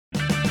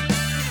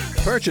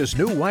Purchase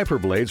new wiper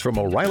blades from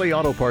O'Reilly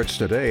Auto Parts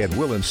today and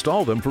we'll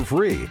install them for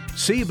free.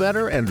 See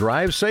better and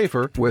drive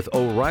safer with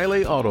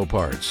O'Reilly Auto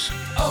Parts.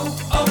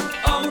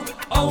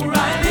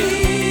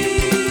 O'Reilly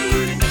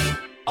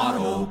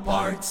Auto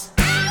Parts.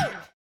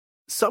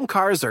 Some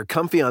cars are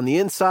comfy on the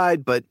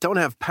inside but don't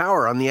have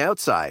power on the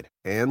outside.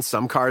 And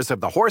some cars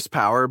have the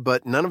horsepower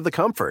but none of the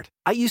comfort.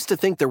 I used to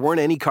think there weren't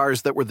any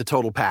cars that were the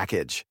total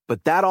package.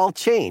 But that all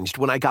changed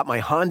when I got my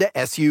Honda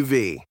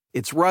SUV.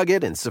 It's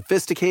rugged and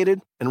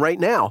sophisticated, and right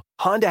now,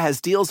 Honda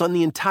has deals on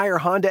the entire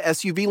Honda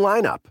SUV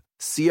lineup.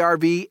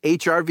 CR-V,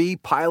 HR-V,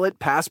 Pilot,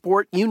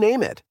 Passport, you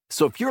name it.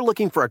 So if you're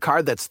looking for a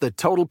car that's the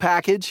total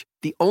package,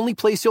 the only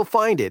place you'll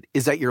find it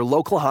is at your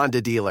local Honda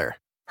dealer.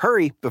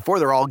 Hurry before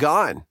they're all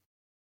gone.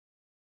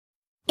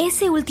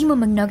 Ese último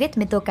McNugget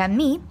me toca a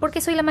mí porque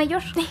soy la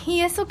mayor.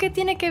 ¿Y eso qué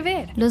tiene que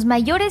ver? Los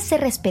mayores se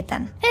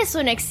respetan.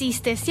 Eso no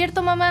existe,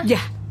 ¿cierto, mamá? Ya,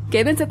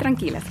 quédense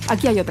tranquilas.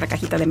 Aquí hay otra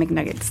cajita de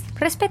McNuggets.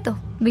 Respeto,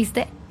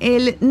 ¿viste?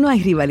 No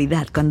hay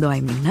rivalidad cuando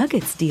hay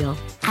McNuggets deal.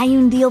 Hay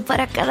un deal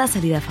para cada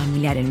salida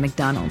familiar en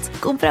McDonald's.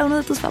 Compra uno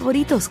de tus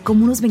favoritos,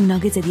 como unos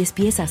McNuggets de 10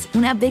 piezas,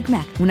 una Big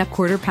Mac, una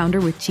Quarter Pounder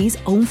with Cheese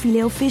o un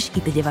Filet-O-Fish y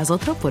te llevas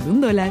otro por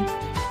 $1.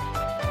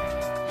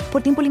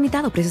 Por tiempo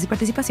limitado, precios y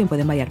participación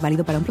pueden variar.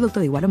 Válido para un producto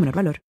de igual o menor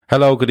valor.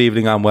 Hello, good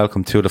evening and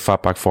welcome to the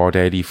Fatback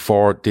 480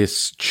 for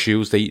this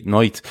Tuesday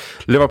night.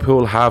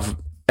 Liverpool have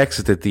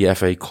exited the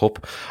FA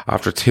Cup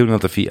after a 2-0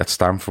 defeat at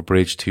Stamford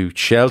Bridge to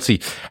Chelsea.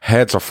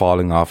 Heads are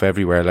falling off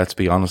everywhere, let's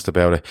be honest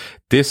about it.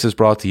 This is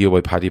brought to you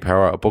by Paddy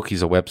Power. A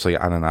bookie's a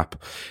website and an app.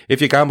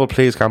 If you gamble,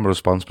 please gamble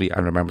responsibly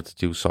and remember to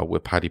do so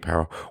with Paddy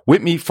Power.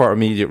 With me for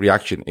immediate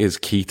reaction is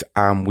Keith,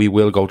 and we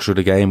will go through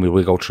the game. We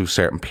will go through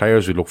certain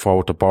players. We look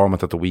forward to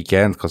Bournemouth at the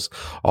weekend because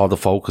all the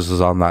focus is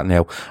on that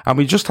now. And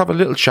we just have a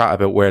little chat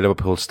about where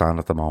Liverpool stand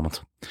at the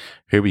moment.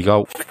 Here we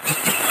go.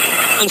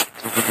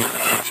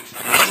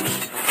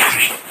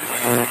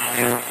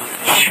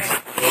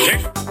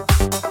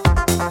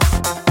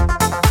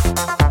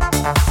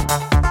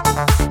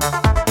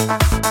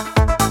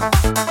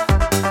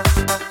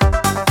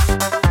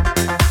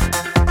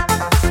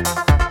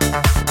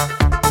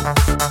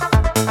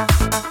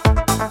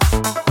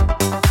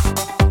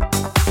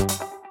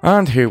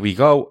 And here we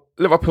go.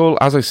 Liverpool,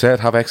 as I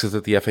said, have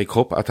exited the FA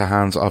Cup at the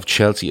hands of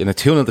Chelsea in a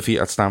 2-0 defeat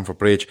at Stamford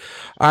Bridge.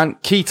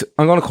 And Keith,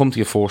 I'm going to come to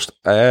you first.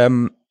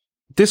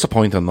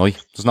 Disappointing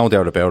night. There's no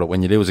doubt about it.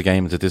 When you lose a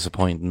game, it's a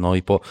disappointing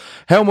night. But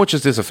how much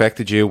has this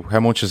affected you? How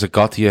much has it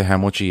got to you? How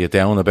much are you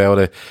down about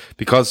it?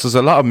 Because there's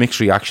a lot of mixed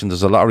reaction.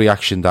 There's a lot of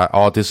reaction that,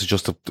 this is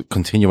just a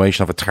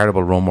continuation of a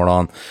terrible run we're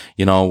on.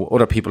 You know,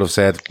 other people have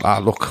said,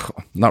 look,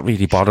 not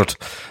really bothered.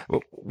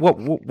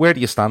 Where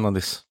do you stand on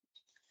this?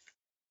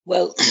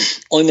 Well,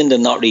 I'm in the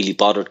not really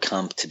bothered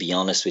camp, to be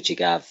honest with you,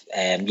 Gav.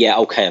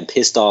 I'm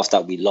pissed off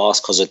that we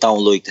lost because I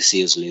don't like to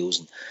see us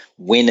losing.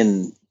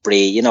 Winning,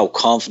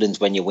 confidence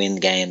when you win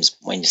games.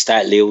 When you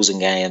start losing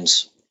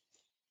games,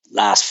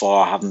 last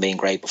four haven't been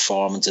great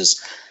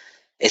performances,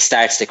 it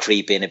starts to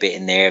creep in a bit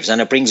in nerves. And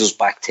it brings us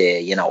back to,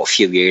 a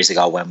few years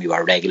ago when we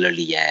were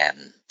regularly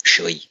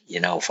shy,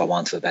 for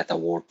want of a better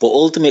word. But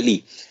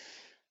ultimately,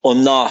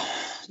 I'm not,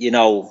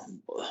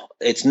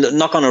 it's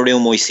not going to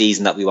ruin my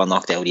season that we were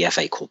knocked out of the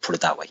FA Cup, put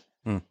it that way.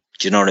 Do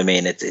you know what I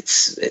mean?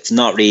 It's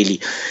not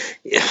really.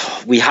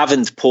 We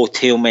haven't put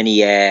too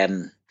many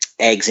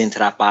eggs into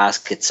that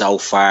basket so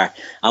far,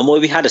 and while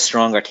we had a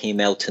stronger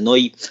team out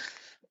tonight,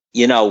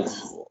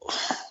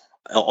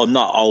 I'm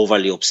not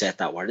overly upset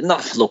that way.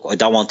 Look, I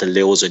don't want to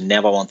lose. I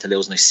never want to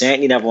lose, and I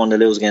certainly never want to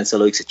lose against the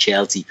likes of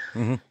Chelsea.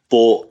 Mm-hmm.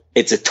 But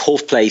it's a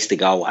tough place to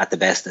go at the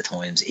best of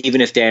times,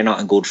 even if they're not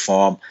in good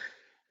form.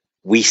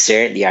 We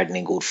certainly aren't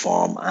in good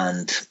form,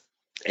 and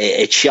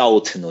it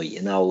showed tonight.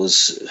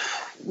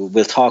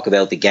 We'll talk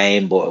about the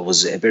game, but it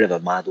was a bit of a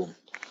mad one.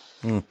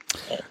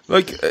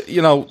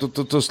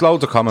 There's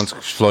loads of comments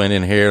flying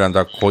in here, and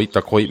they're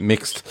quite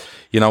mixed.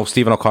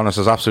 Stephen O'Connor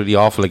says absolutely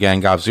awful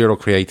again, Gav. Zero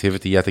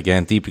creativity yet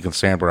again. Deeply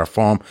concerned with our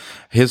form.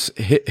 His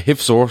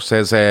Hifsor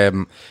says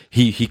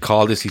he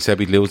called this. He said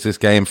we'd lose this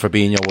game.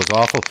 Fabinho was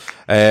awful.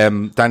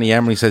 Danny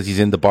Emery says he's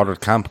in the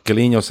bothered camp.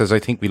 Galeno says I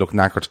think we look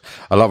knackered.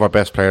 A lot of our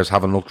best players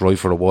haven't looked right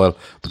for a while,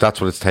 but that's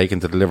what it's taken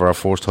to deliver our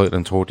first title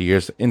in 30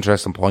 years.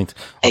 Interesting point.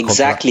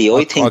 Exactly.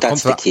 I think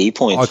that's the key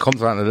point. I'll come to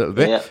that in a little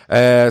bit.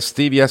 Yeah.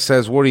 Steve S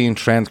says worrying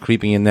trend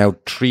creeping in now.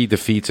 3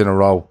 defeats in a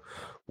row.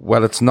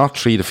 Well, it's not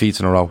 3 defeats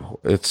in a row.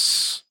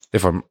 It's,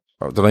 did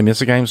I miss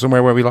a game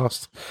somewhere where we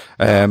lost?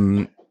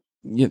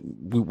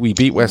 We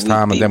beat West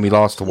Ham and then we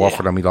lost to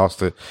Watford and we lost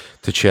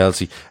to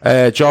Chelsea.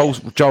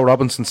 Joe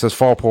Robinson says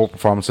 4 poor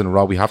performances in a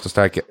row. We have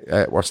to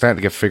we're starting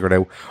to get figured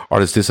out.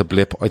 Or is this a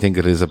blip? I think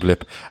it is a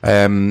blip.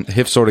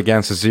 Hifsord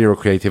again says 0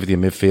 creativity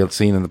in midfield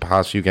seen in the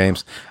past few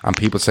games, and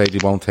people say they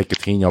won't take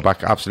Coutinho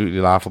back.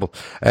 Absolutely laughable.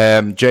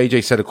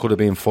 JJ said it could have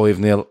been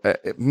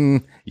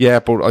 5-0.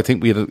 Yeah, but I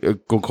think we had a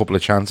good couple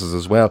of chances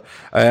as well.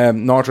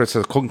 Nordred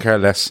says couldn't care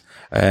less.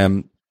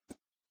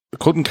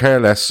 Couldn't care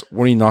less.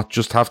 We not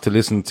just have to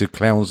listen to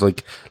clowns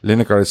like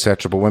Lineker,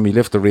 etc. But when we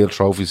lift the real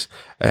trophies,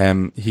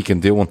 he can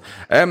do one.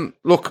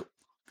 Look,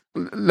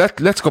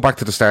 let's go back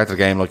to the start of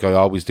the game, like I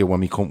always do when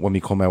we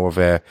come out of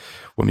a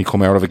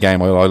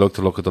game. I like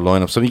to look at the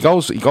lineup. So he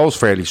goes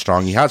fairly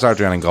strong. He has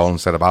Adrian in goal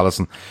instead of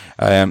Allison.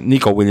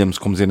 Nico Williams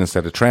comes in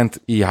instead of Trent.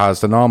 He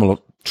has the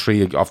normal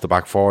three off the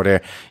back four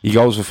there. He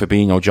goes with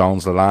Fabinho,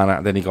 Jones, Lallana,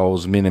 and then he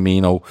goes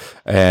Minamino,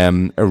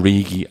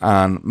 Origi,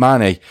 and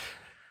Mane.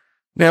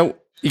 Now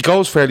he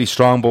goes fairly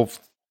strong, but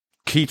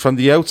Keith, from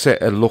the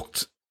outset, it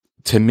looked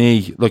to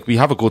me like we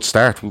have a good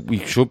start. We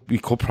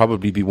could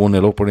probably be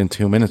 1-0 up within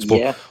 2 minutes,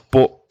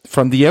 but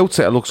from the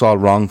outset, it looks all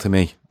wrong to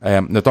me.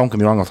 Now, don't get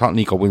me wrong, I thought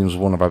Nico Williams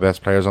was one of our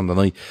best players on the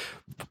night.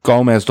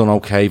 Gomez done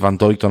okay, Van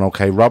Dijk done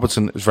okay.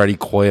 Robertson is very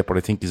quiet, but I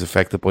think he's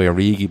affected by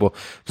Origi. But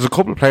there's a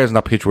couple of players in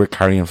that pitch we're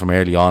carrying from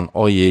early on,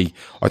 i.e.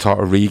 I thought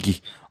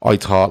Origi, I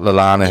thought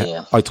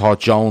Lallana, I thought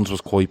Jones was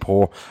quite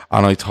poor,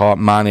 and I thought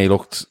Mane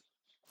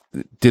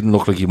didn't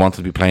look like he wanted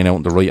to be playing out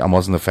on the right and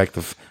wasn't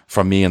effective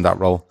for me in that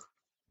role.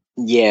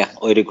 Yeah,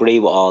 I'd agree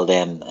with all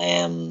them.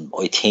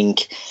 I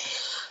think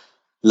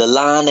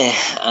Lallana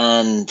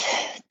and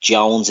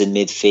Jones in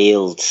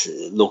midfield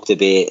looked a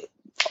bit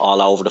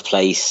all over the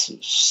place.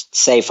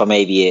 Say for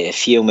maybe a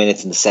few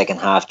minutes in the second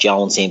half,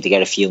 Jones seemed to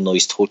get a few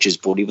nice touches,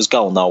 but he was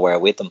going nowhere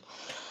with them.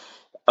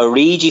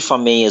 Origi for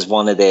me is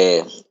one of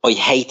the... I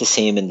hate to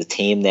see him in the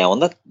team now.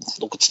 And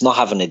it's not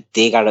having a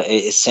dig at it.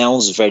 It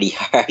sounds very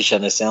harsh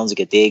and it sounds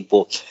like a dig,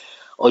 but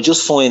I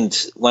just find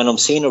when I'm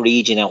seeing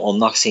Origi now, I'm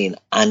not seeing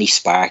any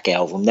spark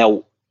out of him.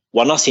 Now,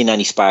 we're not seeing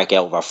any spark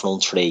out of our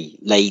front three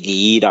lately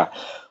either.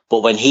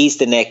 But when he's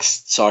the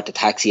next sort of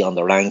taxi on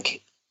the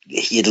rank,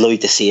 you'd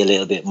like to see a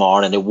little bit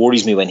more, and it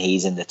worries me when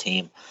he's in the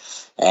team.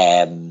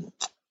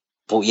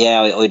 But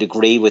yeah, I'd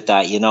agree with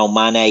that. You know,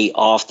 Mane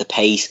off the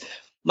pace.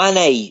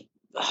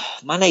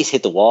 Mane's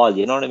hit the wall,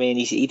 you know what I mean?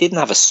 He didn't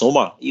have a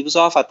summer. He was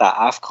off at that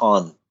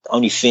AFCON,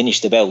 only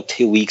finished about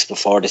 2 weeks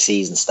before the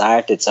season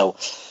started. So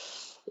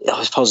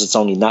I suppose it's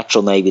only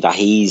natural maybe that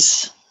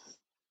he's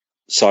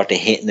sort of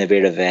hitting a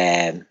bit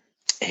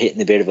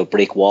of a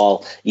brick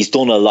wall. He's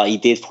done a lot. He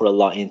did put a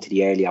lot into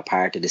the earlier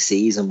part of the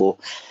season, but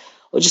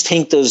I just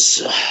think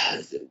there's,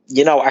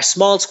 you know, our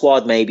small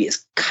squad maybe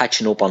is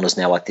catching up on us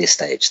now at this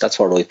stage. That's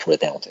what I put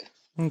it down to.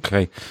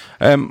 Okay.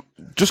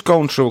 Just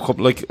going through a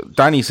couple, like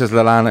Danny says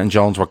Lallana and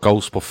Jones were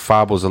ghosts, but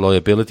Fab was a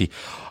liability.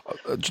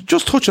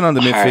 Just touching on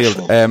the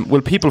midfield,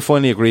 will people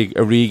finally agree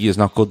Origi is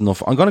not good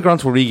enough? I'm going to go on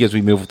to Origi as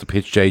we move up the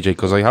pitch, JJ,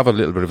 because I have a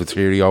little bit of a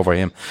theory over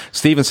him.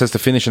 Stephen says the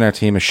finish in our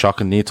team is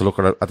shocking, need to look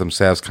at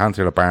themselves, can't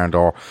hear the barn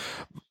door.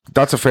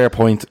 That's a fair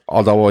point,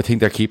 although I think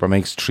their keeper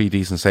makes 3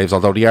 decent saves,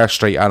 although they are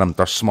straight at him.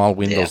 There's small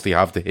windows they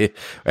have to hit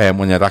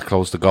when you're that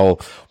close to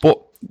goal.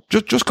 But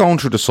just going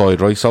through the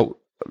side, right? So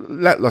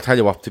I'll tell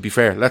you what, to be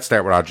fair, let's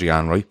start with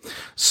Adrian, right?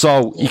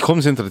 So he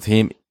comes into the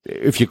team.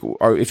 If you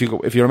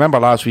remember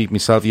last week,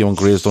 myself, you and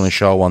Gray's done a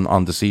show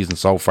on the season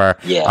so far,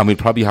 and we'll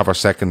probably have our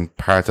second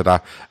part of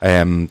that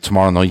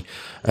tomorrow night.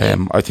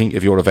 I think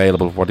if you're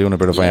available, we're doing a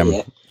bit of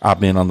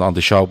admin on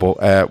the show,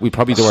 but we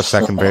probably do our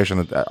second version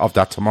of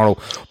that tomorrow.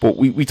 But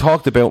we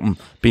talked about him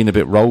being a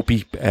bit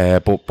ropey,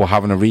 but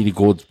having a really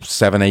good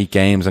 7-8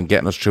 games and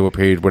getting us through a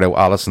period without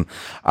Allison.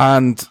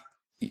 And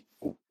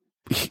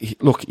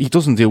look, he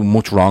doesn't do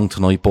much wrong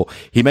tonight, but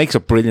he makes a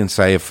brilliant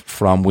save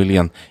from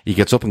Willian. He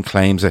gets up and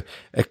claims it.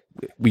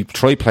 We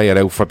try play it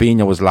out.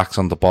 Fabinho was lax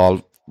on the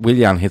ball.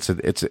 Willian hits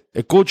it. It's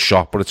a good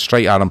shot, but it's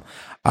straight at him,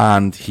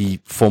 and he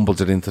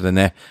fumbles it into the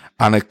net.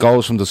 And it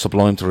goes from the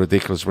sublime to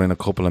ridiculous within a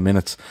couple of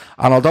minutes.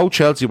 And although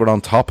Chelsea were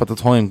on top at the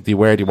time, they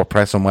were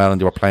pressing well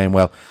and they were playing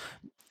well.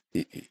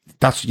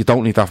 You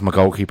don't need that from a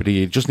goalkeeper.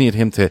 You just need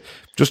him to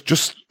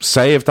just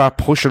save that,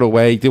 push it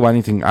away, do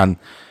anything, and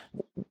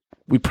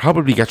we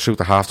probably get through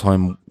to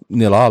half-time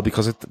 0-0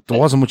 because there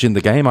wasn't much in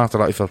the game after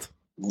that, I felt.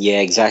 Yeah,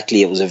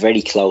 exactly. It was a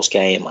very close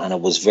game and it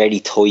was very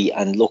tight.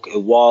 And look,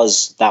 it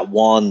was that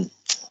one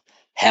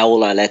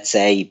howler, let's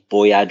say,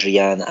 by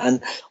Adrian.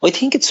 And I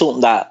think it's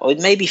something that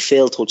maybe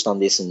Phil touched on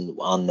this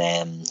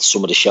on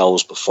some of the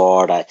shows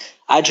before, that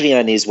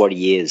Adrian is what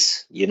he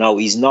is. You know,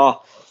 he's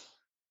not,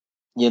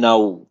 you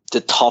know, the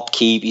top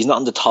keeper. He's not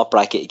in the top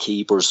bracket of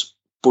keepers,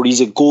 but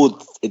he's a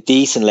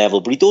decent level.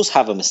 But he does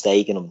have a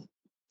mistake in him.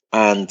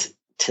 And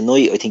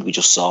tonight, I think we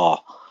just saw,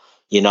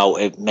 you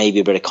know, maybe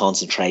a bit of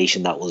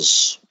concentration that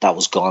was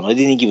gone. I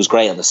didn't think he was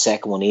great on the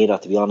second one either,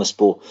 to be honest.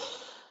 But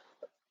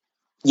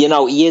you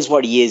know, he is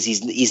what he is.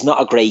 He's not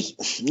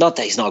not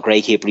that he's not a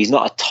great keeper. He's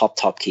not a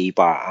top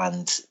keeper.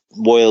 And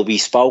while we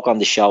spoke on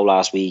the show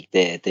last week,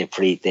 the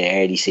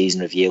early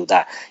season review,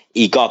 that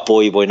he got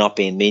by not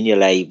being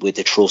Mignolet with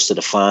the trust of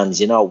the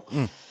fans. You know,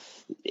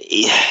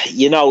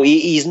 you know,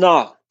 he's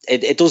not.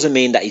 It doesn't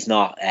mean that he's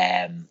not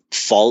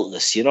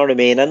faultless, you know what I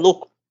mean? And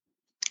look,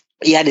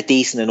 he had a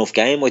decent enough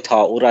game, I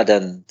thought, other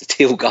than the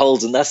 2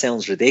 goals, and that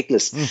sounds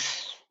ridiculous.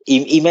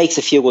 He makes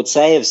a few good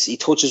saves. He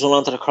touches one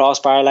onto the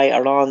crossbar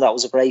later on. That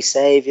was a great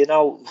save, you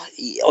know.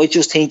 I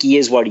just think he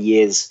is what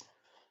he is.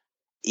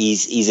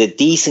 He's a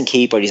decent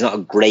keeper. He's not a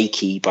great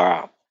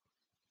keeper.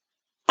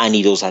 And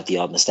he does have the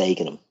odd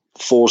mistake in him.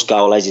 First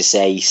goal, as you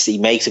say, he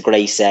makes a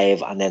great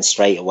save, and then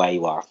straight away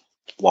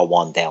were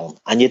one down.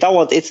 And you don't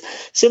want, it's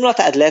similar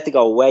to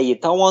Atletico away. You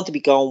don't want to be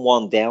going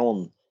one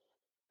down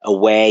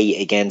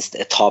away against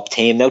a top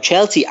team. Now,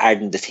 Chelsea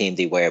aren't the team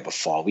they were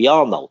before. We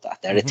all know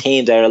that. They're a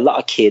team, there are a lot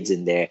of kids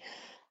in there,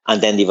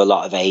 and then they have a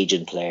lot of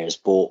aging players.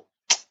 But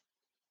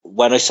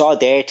when I saw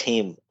their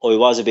team, I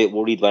was a bit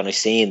worried when I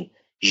seen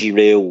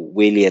Giroud,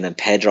 Willian and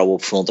Pedro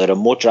up front. I'd have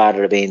much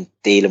rather have been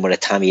dealing with a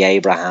Tammy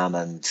Abraham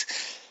and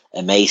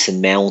a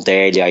Mason Mount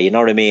earlier, you know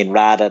what I mean,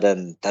 rather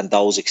than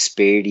those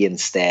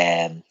experienced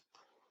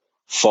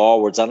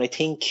forwards. And I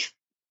think,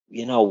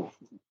 you know,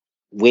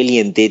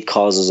 Willian did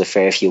cause us a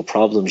fair few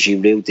problems.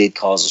 Giroud did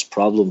cause us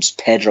problems.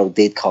 Pedro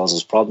did cause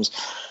us problems.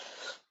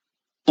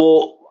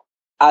 But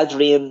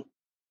Adrian,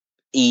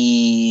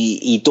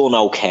 he done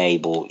okay,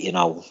 but, you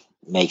know,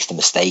 makes the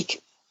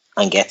mistake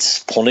and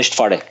gets punished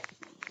for it.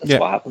 That's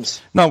what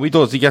happens. No, he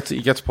does. He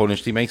gets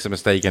punished. He makes a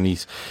mistake, and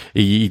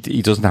he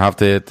doesn't have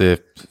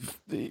the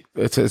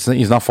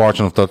he's not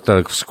fortunate that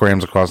it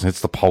screams across and hits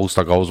the post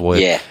or goes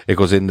wide. Yeah. It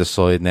goes in the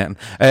side net.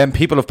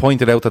 People have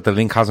pointed out that the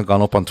link hasn't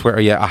gone up on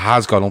Twitter yet. It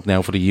has gone up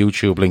now for the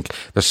YouTube link.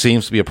 There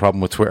seems to be a problem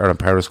with Twitter and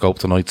Periscope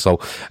tonight, so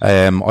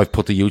I've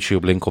put the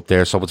YouTube link up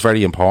there. So it's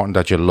very important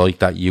that you like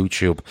that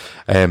YouTube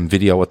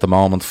video at the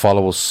moment.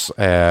 Follow us,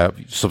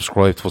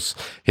 subscribe to us,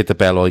 hit the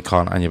bell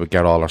icon, and you will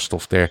get all our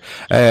stuff there.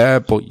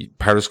 But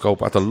Periscope,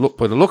 by the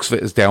looks of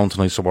it, is down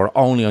tonight, so we're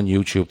only on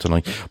YouTube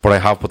tonight. But I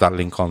have put that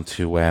link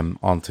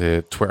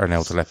onto Twitter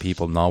now to let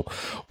people know.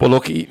 But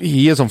look,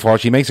 he is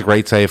unfortunate. He makes a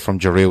great save from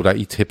Giroud that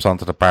he tips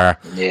onto the bar.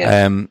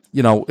 Yeah.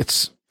 You know,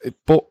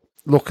 but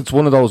look, it's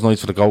one of those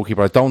nights for the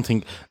goalkeeper. I don't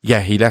think,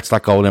 he lets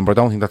that goal in, but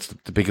I don't think that's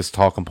the biggest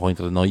talking point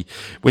of the night.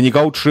 When you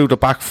go through the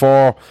back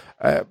four,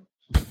 I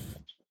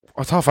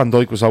thought Van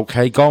Dijk was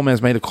okay.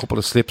 Gomez made a couple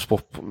of slips,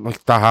 but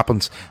like that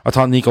happens. I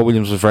thought Nico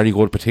Williams was very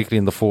good, particularly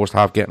in the first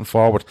half getting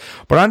forward.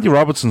 But Andy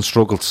Robertson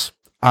struggles.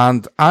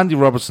 And Andy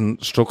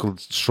Robertson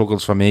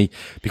struggles for me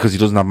because he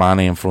doesn't have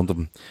Mane in front of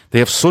him. They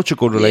have such a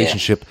good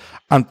relationship.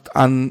 Yeah.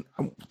 And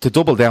to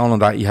double down on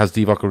that, he has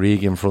Divock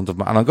Origi in front of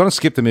him. And I'm going to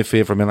skip the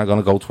midfield for a minute. I'm going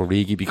to go to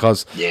Origi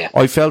because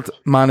I felt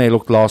Mane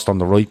looked lost on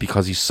the right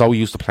because he's so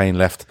used to playing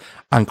left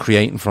and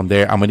creating from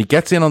there. And when he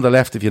gets in on the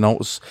left, if you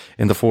notice,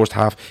 in the first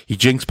half, he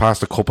jinks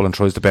past a couple and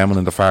tries to bend one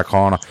in the far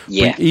corner.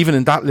 Yeah. But even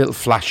in that little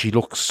flash, he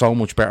looks so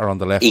much better on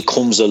the left. He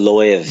comes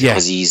alive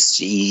because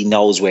he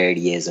knows where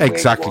he is and where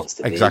he wants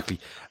to be. Exactly.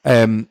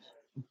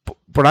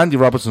 But Andy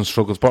Robertson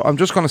struggles. But I'm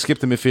just going to skip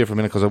the midfield for a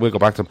minute because I will go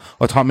back to him.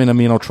 I thought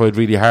Minamino tried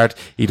really hard.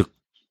 He'd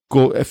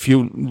go a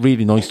few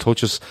really nice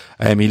touches.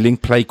 He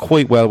linked play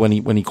quite well when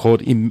he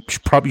could. He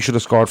probably should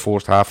have scored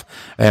first half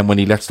when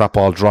he lets that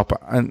ball drop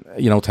and,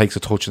 you know, takes a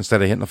touch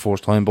instead of hitting the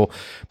first time. But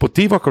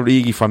Divock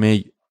Origi, for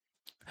me,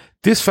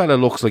 this fella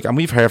looks like, and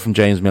we've heard from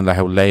James Milner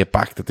how laid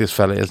back that this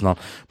fella is not,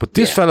 but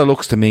this fella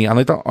looks to me,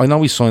 and I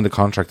know he's signed the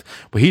contract,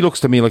 but he looks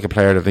to me like a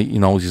player that he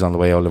knows he's on the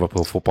way out of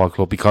Liverpool Football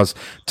Club, because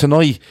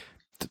tonight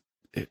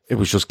it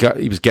was just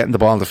he was getting the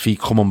ball on the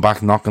feet, coming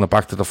back, knocking it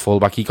back to the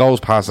fullback. He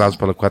goes past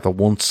Azpilicueta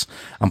once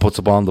and puts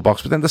the ball in the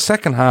box, but then the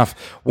second half,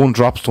 one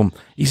drops to him.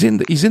 He's in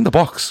the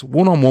box,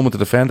 1-on-1 with the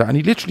defender, and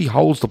he literally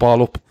holds the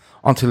ball up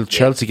until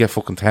Chelsea get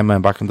fucking 10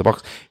 men back in the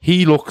box.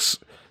 He looks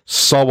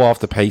so off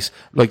the pace.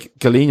 Like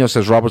Galeno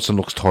says, Robertson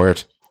looks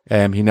tired.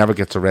 He never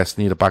gets a rest,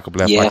 need a backup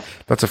left back.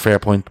 That's a fair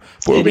point.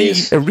 But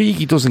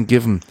Origi doesn't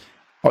give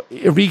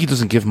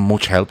him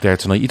much help there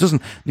tonight. He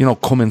doesn't,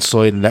 come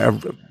inside and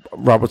let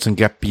Robertson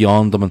get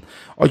beyond them. And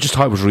I just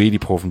thought it was really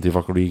poor from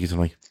Divock Origi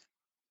tonight.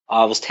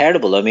 It was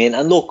terrible. I mean,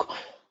 and look,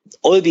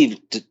 I'd be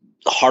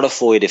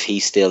horrified if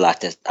he's still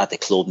at the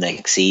club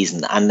next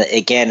season. And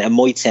again, it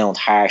might sound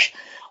harsh.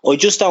 I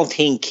just don't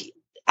think,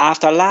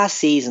 after last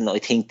season, I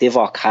think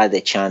Divock had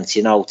a chance,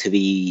 to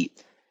be.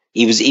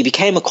 He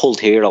became a cult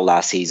hero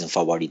last season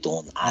for what he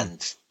done,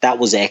 and that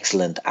was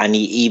excellent. And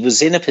he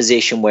was in a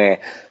position where,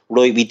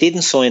 we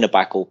didn't sign a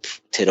backup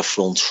to the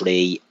front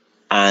three,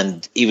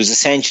 and he was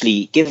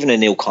essentially given a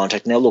new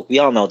contract. Now, look, we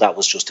all know that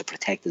was just to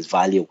protect his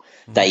value,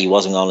 that he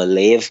wasn't going to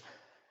leave.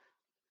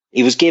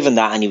 He was given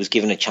that, and he was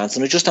given a chance,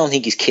 and I just don't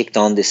think he's kicked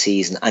on this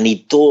season. And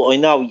I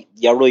know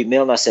you're right.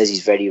 Milner says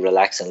he's very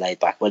relaxed and laid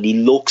back. Well, he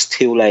looks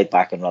too laid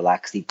back and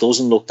relaxed. He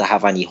doesn't look to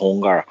have any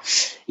hunger.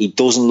 He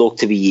doesn't look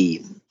to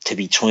be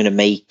trying to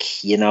make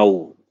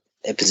a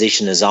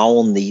position his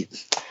own.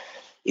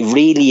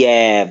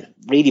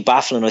 Really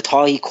baffling. I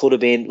thought he could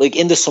have been, like,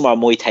 in the summer.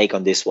 My take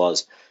on this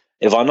was,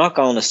 if I'm not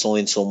going to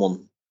sign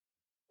someone,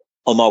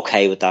 I'm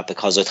okay with that,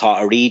 because I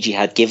thought Origi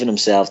had given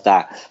himself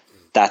that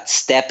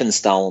stepping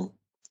stone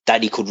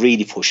that he could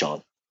really push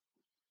on,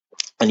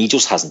 and he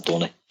just hasn't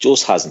done it. I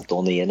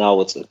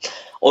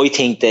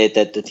think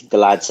that the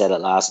lad said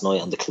it last night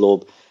on the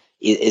club.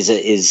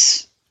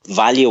 His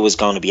value was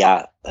going to be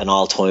at an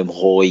all-time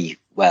high.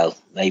 Well,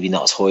 maybe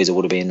not as high as it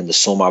would have been in the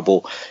summer,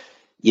 but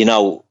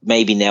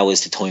maybe now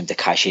is the time to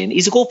cash in.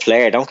 He's a good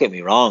player, don't get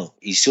me wrong.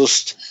 He's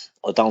just,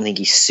 I don't think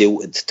he's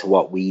suited to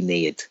what we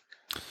need.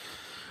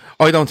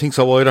 I don't think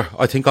so either.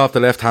 I think off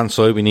the left-hand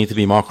side we need to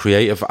be more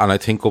creative, and I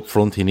think up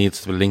front he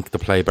needs to link the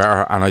play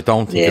better, and I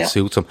don't think it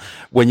suits him.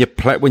 When you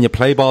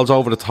play balls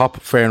over the top,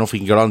 fair enough, he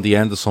can get on the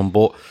end of some,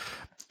 but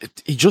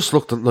he just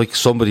looked like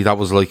somebody that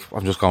was like,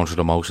 I'm just going through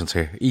the motions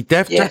here.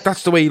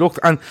 That's the way he looked.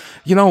 And,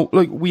 you know,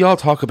 like we all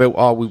talk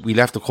about, we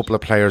left a couple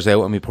of players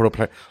out and we put a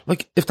player.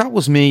 Like, if that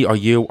was me or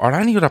you or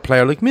any other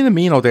player, like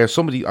Minamino there,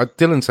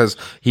 Dylan says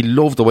he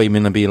loved the way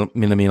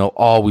Minamino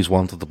always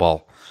wanted the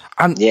ball.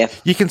 And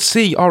you can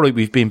see, all right,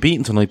 we've been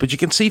beaten tonight, but you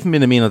can see from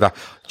Minamino that,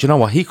 do you know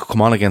what, he could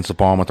come on against the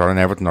Bournemouth or an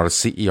Everton or a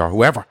City or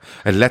whoever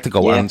and let it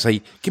go and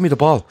say, give me the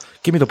ball.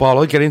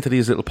 I'll get into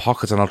these little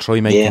pockets and I'll try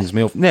and make things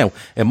move. Now,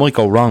 it might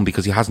go wrong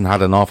because he hasn't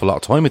had an awful lot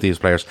of time with these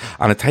players,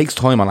 and it takes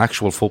time on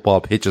actual football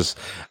pitches,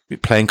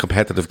 playing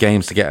competitive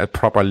games, to get a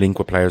proper link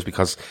with players,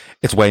 because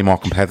it's way more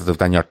competitive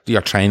than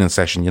your training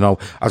session. You know,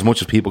 as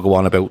much as people go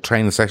on about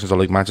training sessions are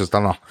like matches,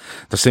 they're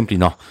simply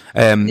not.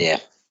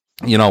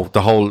 You know,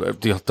 the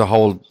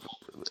whole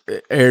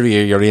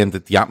area you're in,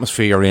 the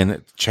atmosphere you're in,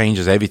 it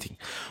changes everything.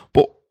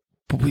 But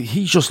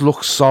he just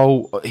looks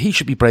he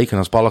should be breaking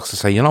his bollocks to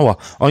say, you know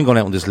what, I'm going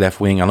out on this left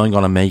wing and I'm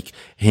going to make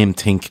him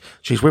think,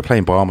 geez, we're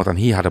playing Bournemouth and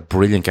he had a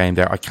brilliant game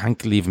there, I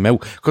can't leave him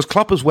out. Because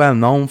Klopp is well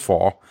known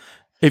for,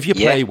 if you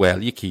play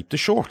well, you keep the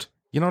short.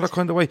 You know, that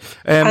kind of way.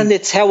 And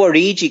it's how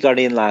Origi got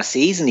in last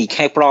season. He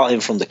brought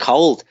in from the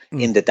cold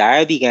in the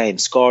derby game,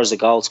 scores a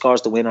goal,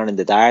 scores the winner in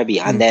the derby,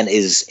 and then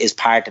is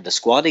part of the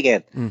squad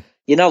again.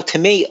 You know, to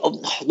me,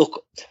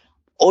 look,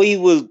 I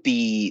will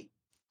be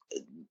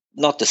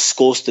not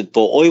disgusted,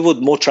 but I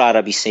would much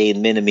rather be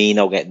seeing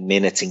Minamino getting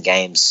minutes in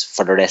games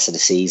for the rest of the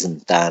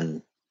season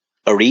than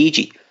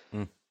Origi.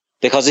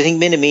 Because I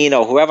think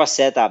Minamino, whoever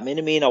said that,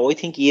 Minamino, I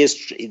think he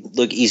is,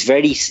 look,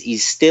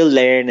 he's still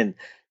learning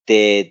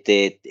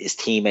his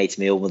teammates'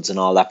 movements and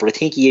all that, but I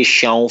think he is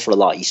shown for a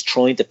lot. He's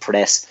trying to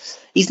press.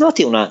 He's not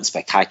doing anything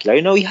spectacular.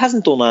 You know, he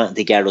hasn't done anything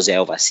to get us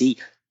out of a seat,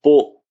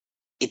 but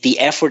the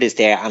effort is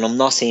there, and I'm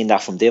not seeing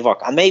that from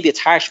Divock. And maybe it's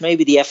harsh,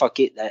 maybe the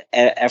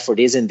effort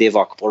is in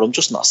Divock, but I'm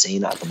just not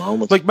seeing that at the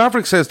moment. Like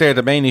Maverick says there,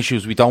 the main issue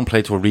is we don't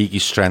play to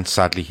Origi's strengths,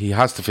 sadly. He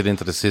has to fit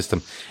into the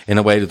system in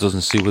a way that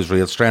doesn't suit his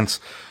real strengths.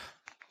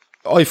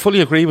 I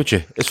fully agree with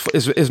you.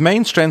 His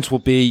main strengths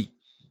would be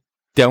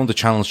down the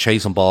channels,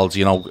 chasing balls,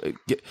 you know,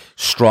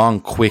 strong,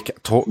 quick,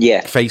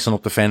 facing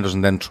up defenders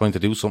and then trying to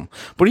do something.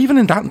 But even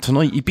in that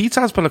tonight, he beats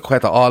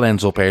Azpilicueta, all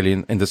ends up early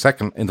in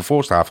the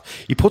first half.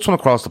 He puts one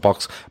across the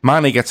box.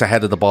 Mane gets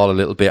ahead of the ball a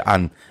little bit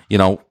and, you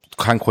know,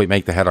 can't quite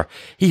make the header.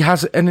 He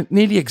has a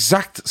nearly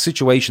exact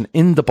situation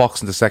in the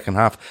box in the second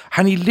half,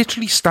 and he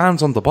literally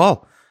stands on the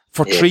ball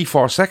for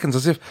 3-4 seconds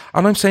as if,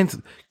 and I'm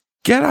saying,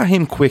 get at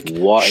him quick,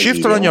 shift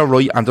it on your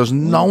right, and there's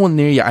no one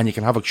near you, and you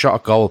can have a shot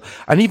at goal.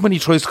 And even when he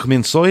tries to come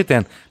inside,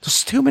 then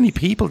there's too many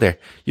people there.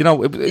 You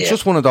know, it's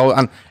just one of those,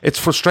 and it's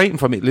frustrating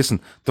for me. Listen,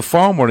 the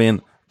form we're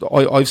in,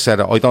 I've said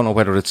it. I don't know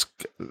whether it's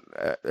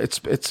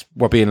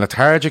we're being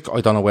lethargic.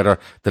 I don't know whether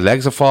the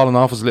legs have fallen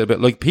off us a little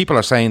bit. Like people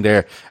are saying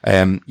there,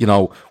 you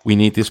know, we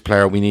need this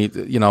player. We need,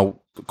 you know,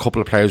 a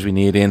couple of players we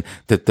need in.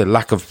 The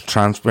lack of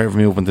transfer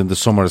movement in the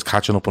summer is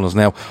catching up on us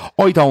now.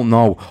 I don't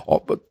know.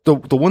 But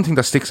the one thing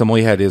that sticks in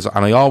my head is,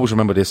 and I always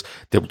remember this,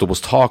 there was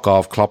talk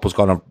of Klopp was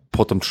going to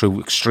put them through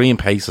extreme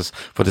paces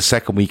for the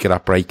second week of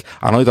that break.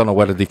 And I don't know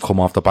whether they've come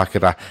off the back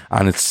of that.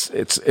 And it's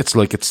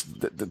like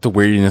the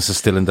weariness is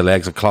still in the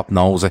legs, and Klopp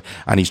knows it.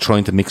 And he's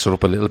trying to mix it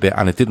up a little bit.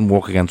 And it didn't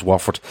work against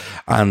Watford.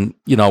 And,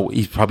 you know,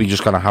 he's probably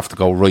just going to have to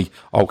go, right,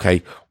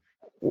 okay,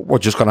 we're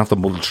just going to have to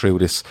muddle through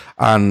this.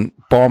 And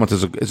Bournemouth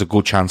is a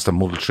good chance to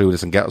muddle through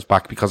this and get us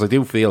back, because I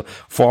do feel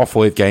 4 or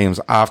 5 games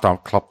after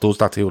Klopp does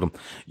that to them,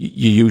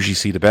 you usually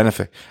see the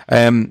benefit.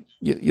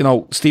 You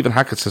know, Stephen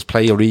Hackett says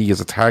play Origi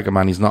as a target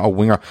man. He's not a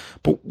winger.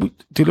 But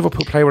do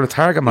Liverpool play with a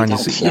target man? You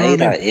know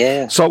what I mean?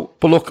 Yeah. So,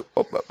 but look,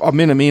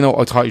 Minamino,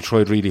 I thought he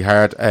tried really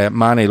hard.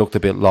 Mane looked a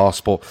bit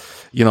lost, but,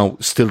 you know,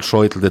 still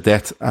tried to the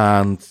death.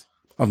 And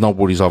I've no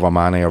worries over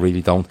Mane, I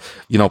really don't.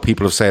 You know,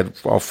 people have said,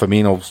 oh,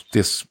 Firmino's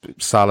this,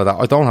 Salah that.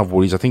 I don't have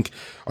worries. I think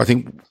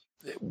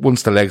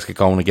once the legs get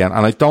going again,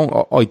 and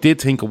I did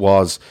think it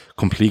was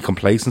complete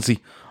complacency.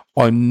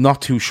 I'm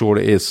not too sure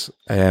it is.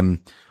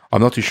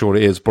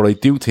 But I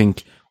do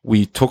think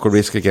we took a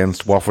risk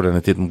against Watford and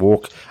it didn't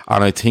work.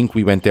 And I think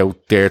we went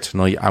out there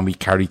tonight and we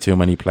carried too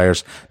many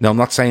players. Now, I'm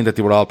not saying that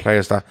they were all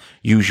players that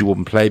usually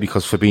wouldn't play,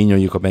 because Fabinho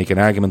you could make an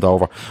argument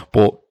over.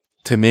 But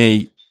to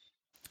me,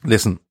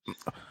 listen,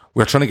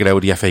 we're trying to get out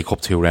of the FA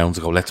Cup 2 rounds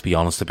ago, let's be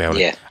honest about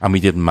it. And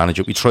we didn't manage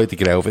it. We tried to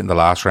get out of it in the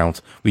last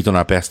round. We done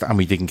our best and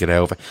we didn't get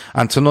out of it.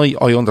 And tonight,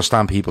 I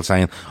understand people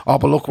saying, oh,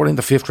 but look, we're in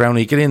the 5th round.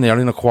 You get in there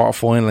in a quarter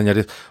final and you're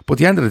this. But at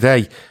the end of the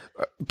day,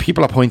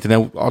 people are pointing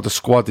out, oh, the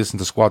squad this and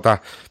the squad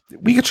that.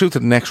 We get through to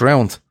the next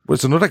round, but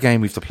it's another game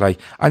we have to play.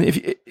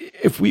 And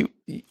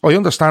I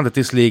understand that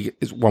this league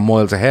we're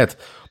miles ahead,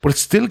 but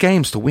it's still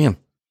games to win.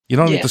 You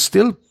know what I mean? There's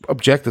still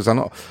objectives. And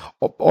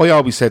I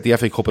always said the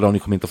FA Cup would only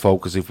come into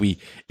focus if we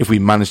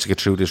managed to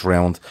get through this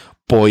round.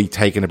 by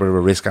taking a bit of a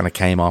risk, and it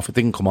came off. It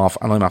didn't come off,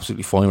 and I'm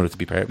absolutely fine with it, to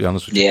be perfectly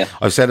honest with you. Yeah.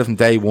 I've said it from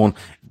day one.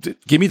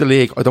 Give me the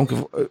league.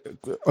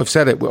 I've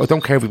said it. I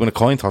don't care if we win a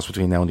coin toss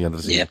between now and the end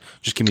of the season. Yeah.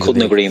 Just give me Couldn't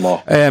the league. agree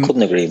more.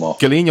 Couldn't agree more.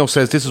 Galeno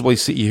says this is why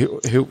City.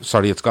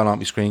 Sorry, it's gone on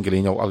my screen.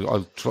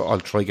 Galeno, I'll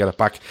try get it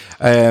back.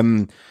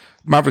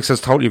 Maverick says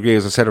totally agree.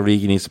 As I said,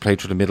 Origi needs to play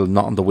through the middle,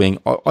 not on the wing.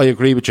 I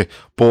agree with you,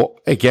 but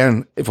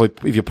again, if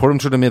you put him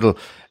through the middle,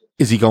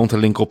 is he going to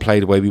link up play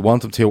the way we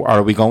want him to, or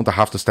are we going to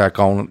have to start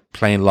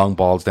playing long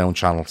balls down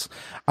channels?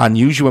 And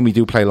usually when we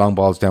do play long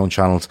balls down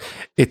channels,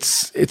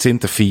 it's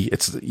into feet.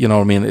 It's, you know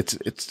what I mean?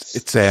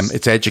 It's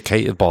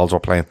educated balls we're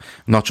playing,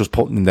 not just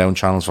putting them down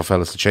channels for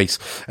fellas to chase.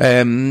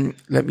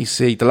 Let me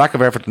see. The lack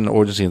of effort and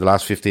urgency in the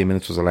last 15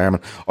 minutes was alarming.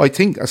 I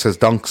think, it says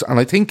Dunks, and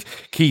I think,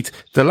 Keith,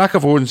 the lack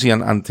of urgency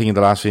and thing in the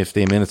last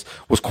 15 minutes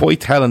was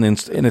quite telling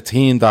in a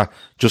team that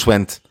just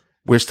went,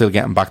 we're still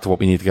getting back to what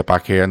we need to get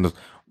back here. And do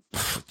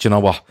you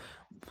know what?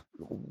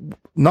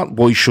 Not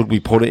why should we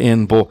put it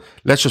in, but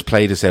let's just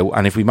play this out.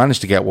 And if we manage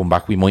to get one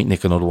back, we might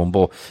nick another one.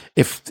 But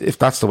if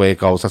that's the way it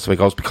goes, that's the way it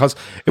goes. Because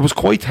it was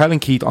quite telling,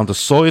 Keith, on the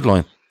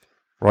sideline,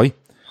 right?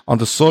 On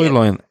the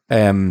sideline,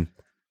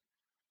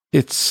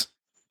 it's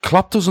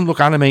Klopp doesn't look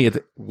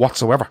animated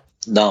whatsoever.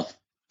 No.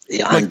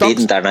 Yeah, and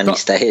didn't at any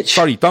stage.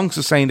 Sorry, Dunks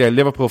is saying there,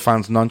 Liverpool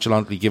fans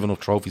nonchalantly giving up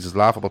trophies is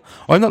laughable.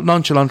 I'm not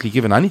nonchalantly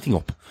giving anything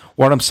up.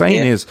 What I'm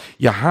saying is,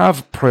 you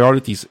have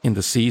priorities in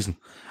the season.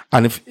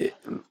 And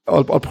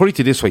I'll put it to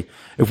you this way,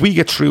 if we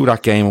get through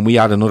that game and we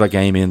add another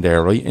game in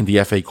there, right, in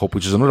the FA Cup,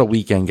 which is another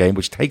weekend game,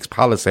 which takes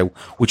Palace out,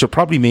 which will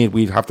probably mean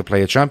we'd have to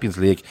play a Champions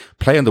League,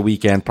 play on the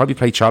weekend, probably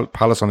play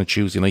Palace on a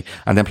Tuesday night,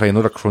 and then play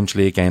another Crunch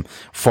League game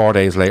 4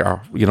 days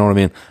later. You know what I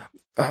mean?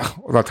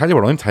 I'll tell you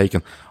what I'm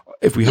taking.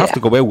 If we have to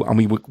go out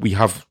and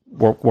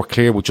we're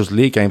clear with just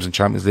league games and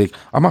Champions League,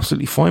 I'm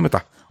absolutely fine with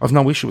that. I've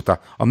no issue with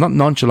that. I'm not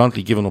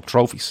nonchalantly giving up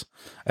trophies.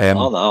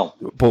 No.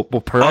 But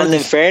priorities, and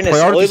in fairness,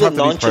 I will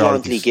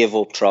nonchalantly give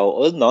up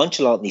I'll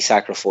nonchalantly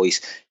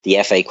sacrifice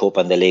the FA Cup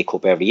and the League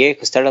Cup every year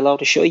because they're allowed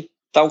to shite.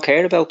 Don't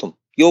care about them.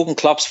 Jurgen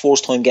Klopp's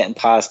first time getting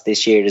past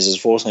this year is his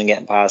first time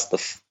getting past the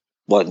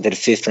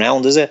fifth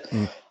round, is it?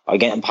 Or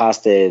getting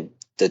past the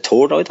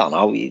third? I don't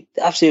know.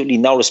 Absolutely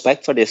no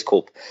respect for this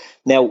cup.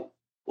 Now,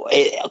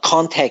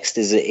 context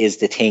is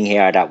the thing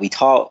here that we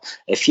thought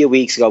a few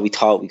weeks ago. We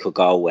thought we could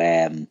go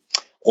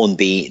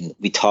unbeaten.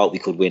 We thought we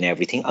could win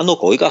everything. And look,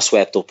 I got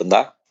swept up in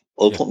that.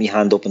 I'll put my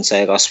hand up and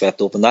say I got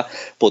swept up in that.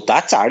 But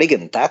that's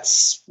arrogant.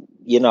 That's,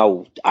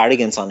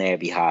 arrogance on their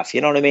behalf.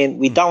 You know what I mean?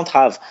 We don't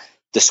have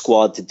the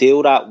squad to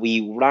do that.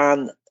 We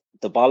ran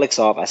the bollocks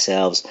off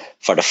ourselves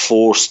for the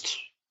first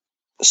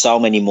so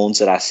many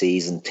months of that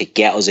season to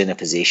get us in a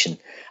position.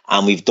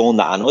 And we've done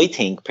that. And I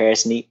think,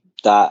 personally,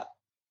 that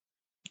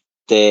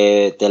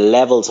the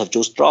levels have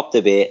just dropped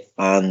a bit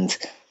and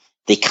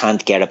they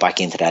can't get it back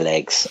into their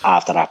legs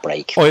after that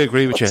break. I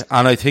agree with you,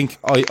 and I think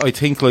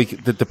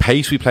like the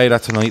pace we played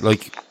at tonight,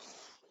 like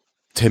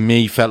to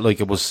me, felt like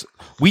it was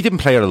we didn't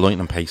play at a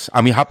lightning pace,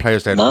 and we had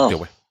players there that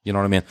do it. You know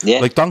what I mean? Yeah.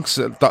 Like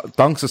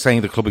Dunks is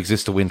saying the club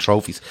exists to win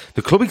trophies.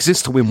 The club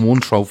exists to win one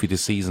trophy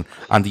this season,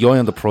 and the eye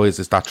on the prize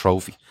is that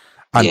trophy.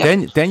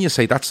 And then you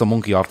say that's the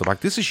monkey off the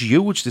back. This is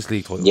huge. This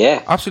league title,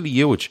 absolutely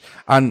huge,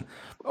 and.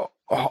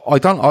 I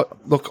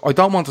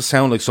don't want to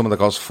sound like someone that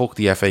goes, fuck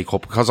the FA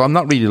Cup, because I'm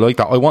not really like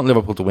that. I want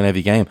Liverpool to win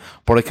every game,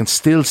 but I can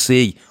still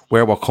see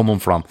where we're coming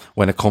from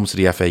when it comes to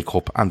the FA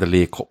Cup and the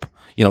League Cup.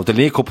 You know, the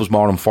League Cup was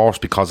more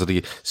enforced because of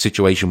the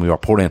situation we were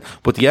put in,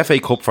 but the FA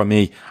Cup for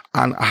me,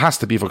 and it has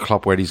to be for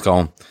Klopp where he's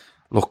going,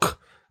 look,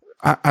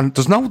 and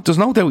there's no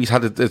doubt he's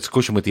had a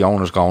discussion with the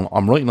owners going,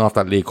 I'm writing off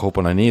that League Cup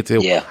and I need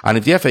to. Yeah. And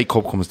if the FA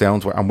Cup comes down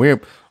to it, and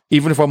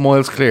even if we're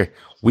miles clear,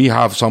 we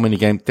have so many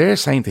games. They're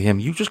saying to him,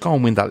 you just go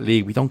and win that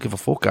league. We don't give a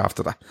fuck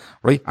after that.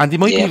 Right? And they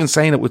might be even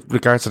saying it with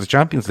regards to the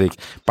Champions League.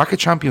 Back a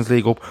Champions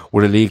League up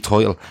with a league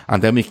title,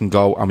 and then we can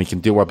go and we can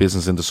do our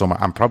business in the summer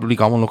and probably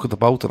go and look at the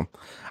both of them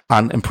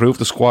and improve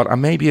the squad.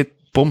 And maybe it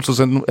bumps us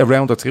in a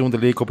round or two in the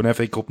League Cup and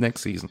FA Cup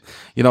next season.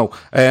 You know,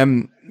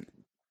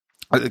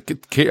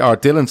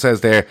 Dylan says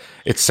there,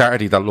 it's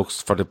Saturday that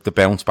looks for the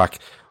bounce back.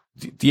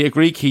 Do you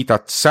agree, Keith,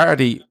 that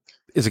Saturday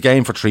is a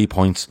game for 3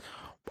 points?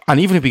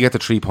 And even if we get the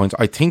 3 points,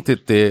 I think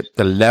that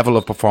the level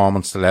of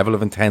performance, the level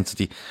of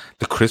intensity,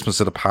 the crispness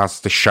of the pass,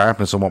 the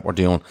sharpness of what we're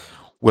doing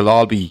will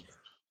all be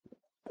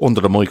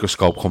under the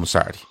microscope come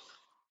Saturday.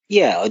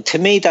 Yeah, to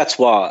me, that's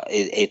what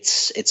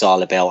it's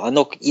all about. And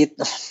look,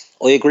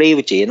 I agree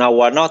with you. You know,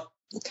 we're not,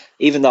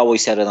 even though I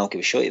said I don't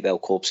give a shit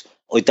about cups,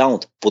 I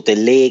don't. But the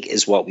league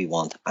is what we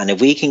want. And if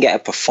we can get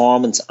a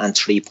performance and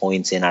 3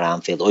 points in at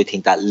Anfield, I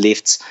think that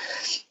lifts.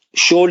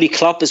 Surely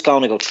Klopp is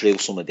going to go through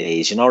some of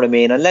these, you know what I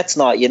mean? And let's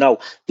not,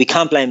 we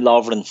can't blame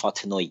Lovren for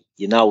tonight.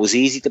 You know, it was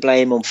easy to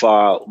blame him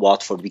for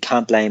Watford. We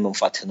can't blame him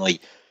for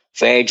tonight.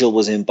 Virgil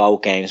was in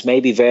both games.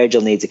 Maybe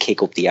Virgil needs a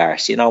kick up the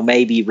arse. You know,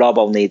 maybe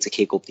Robbo needs a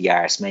kick up the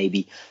arse.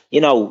 Maybe,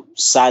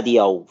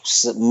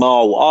 Sadio,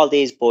 Mo, all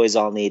these boys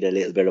all need a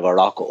little bit of a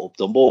rocket up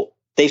them. But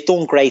they've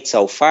done great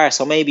so far.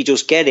 So maybe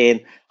just get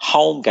in,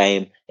 home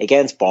game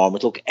against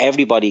Bournemouth. Look,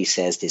 everybody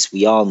says this.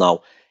 We all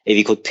know. if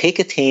you could pick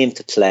a team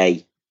to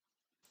play,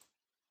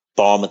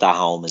 Bournemouth at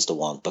home is the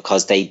one,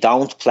 because they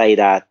don't play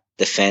that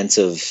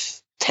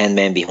defensive 10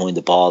 men behind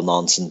the ball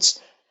nonsense.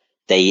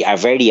 They are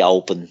very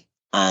open,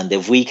 and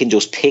if we can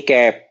just pick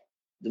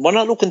we're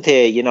not looking to,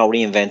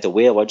 reinvent the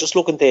wheel. We're just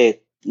looking to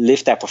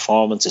lift our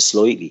performances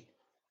slightly,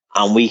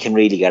 and we can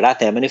really get at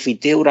them. And if we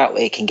do that,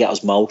 it can get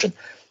us motoring.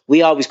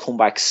 We always come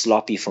back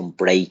sloppy from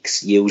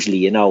breaks,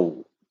 usually,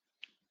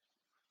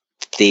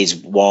 these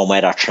warm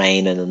weather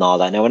training and all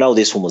that. Now, I know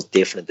this one was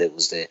different. It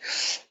was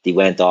they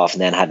went off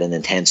and then had an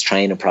intense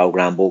training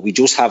program, but we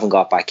just haven't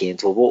got back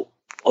into it. But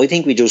I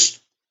think we just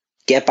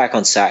get back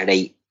on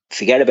Saturday,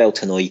 forget about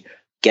tonight,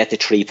 get the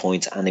 3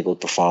 points and a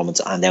good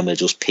performance, and then we'll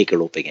just pick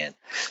her up again.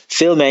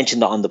 Phil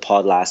mentioned that on the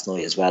pod last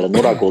night as well.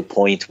 Another good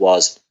point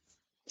was,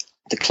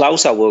 the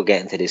closer we're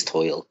getting to this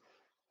title,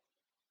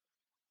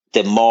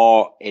 the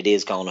more it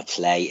is going to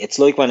play. It's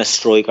like when a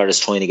striker is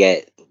trying to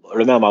get... I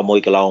remember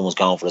Michael Owen was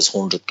going for his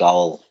 100th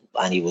goal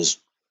and he was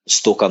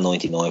stuck on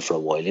 99 for a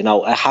while.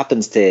 It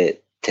happens to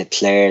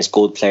players,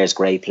 good players,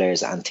 great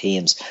players and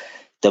teams.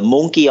 The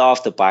monkey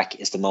off the back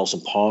is the most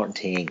important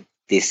thing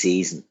this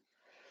season.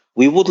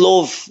 We would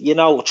love,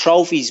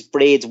 trophies,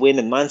 breeds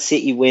winning. Man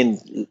City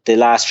win the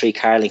last 3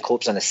 Carling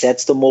Cups and it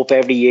sets them up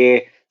every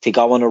year to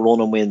go on a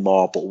run and win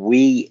more. But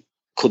we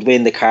could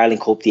win the Carling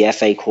Cup, the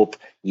FA Cup,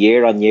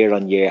 year on year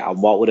on year.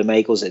 And what would it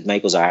make us? It'd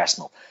make us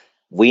Arsenal.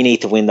 We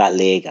need to win that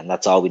league, and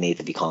that's all we need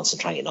to be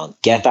concentrating on.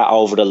 Get that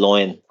over the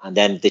line, and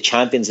then the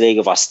Champions League,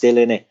 if we're still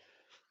in it,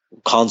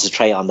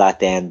 concentrate on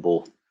that then.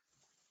 But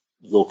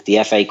look,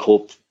 the FA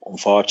Cup,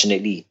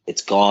 unfortunately,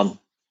 it's gone.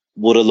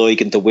 Would have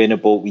liked to win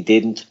it, but we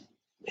didn't.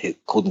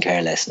 Couldn't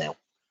care less now.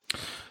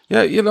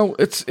 Yeah,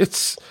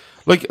 it's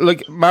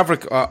like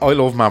Maverick. I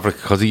love Maverick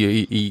because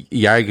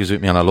he argues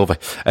with me and I love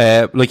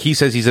it. Like he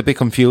says, he's a bit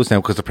confused now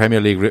because the Premier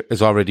League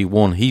is already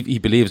won. He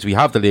believes we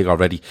have the league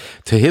already.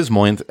 To his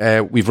mind,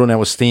 we've run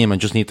out of steam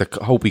and just need to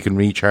hope we can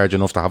recharge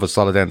enough to have a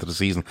solid end of the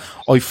season.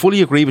 I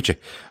fully agree with you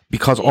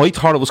because I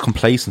thought it was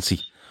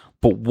complacency,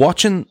 but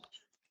watching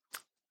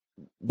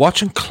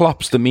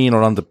Klopp's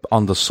demeanour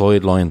on the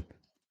sideline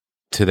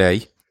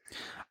today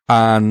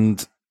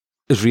and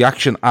his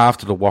reaction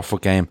after the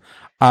Watford game.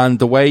 And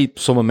the way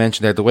someone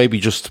mentioned there, the way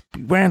we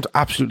weren't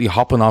absolutely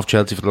hopping off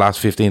Chelsea for the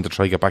last 15 to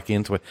try to get back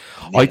into it.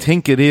 Yeah. I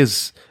think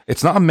it's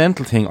not a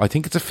mental thing. I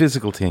think it's a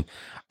physical thing.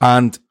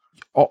 And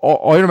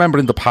I remember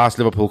in the past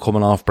Liverpool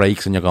coming off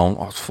breaks and you're going,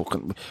 oh,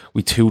 fucking,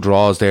 we 2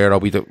 draws there, or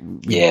we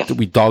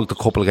dogged a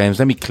couple of games,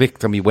 then we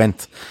clicked and we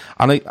went.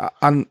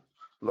 And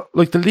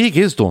like the league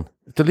is done.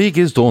 The league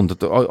is done.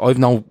 I've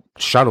no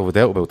shadow of a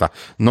doubt about that.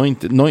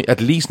 At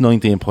least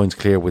 19 points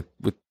clear with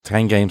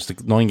 9 games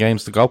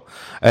to go.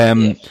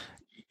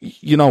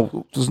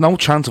 There's no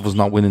chance of us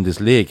not winning this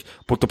league,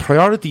 but the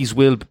priorities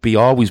will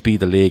always be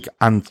the league,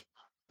 and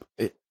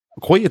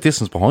quite a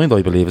distance behind,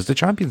 I believe, is the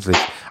Champions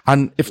League.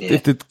 And if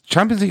the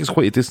Champions League is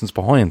quite a distance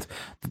behind,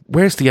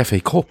 where's the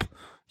FA Cup?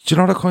 Do you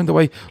know that kind of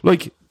way?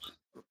 Like,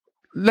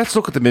 let's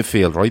look at the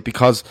midfield, right?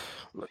 Because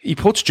he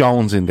puts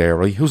Jones in there,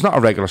 right? Who's not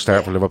a regular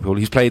starter for Liverpool.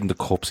 He's played in the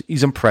Cups.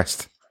 He's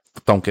impressed.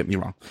 Don't get me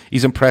wrong.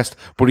 He's impressed,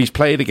 but he's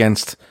played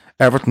against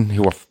Everton,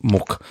 who were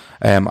muck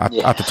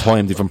at the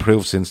time. They've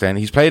improved since then.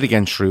 He's played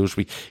against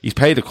Shrewsbury. He's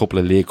played a couple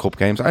of League Cup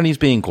games, and he's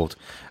been good.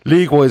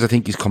 League-wise, I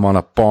think he's come on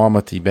at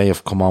Bournemouth. He may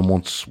have come on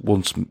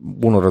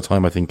one other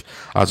time, I think,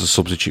 as a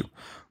substitute.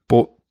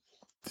 But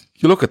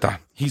you look at that.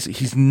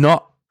 He's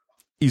not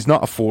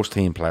a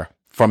first-team player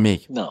for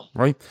me. No.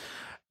 Right?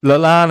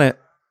 Lallana,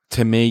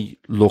 to me,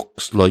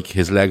 looks like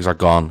his legs are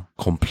gone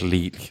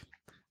completely.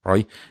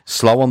 Right?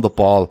 Slow on the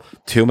ball,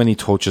 too many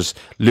touches,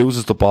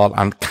 loses the ball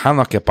and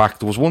cannot get back.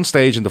 There was one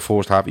stage in the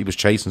first half he was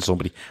chasing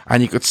somebody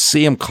and you could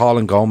see him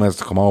calling Gomez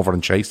to come over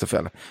and chase the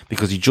fella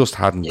because he just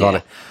hadn't got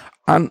it.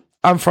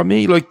 And for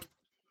me, like,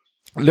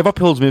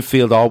 Liverpool's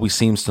midfield always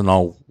seems to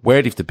know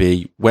where they have to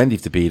be, when they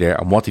have to be there,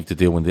 and what they have to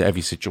do in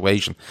every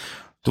situation.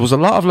 There was a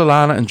lot of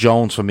Lallana and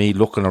Jones for me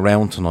looking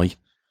around tonight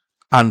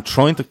and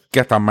trying to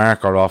get their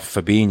marker off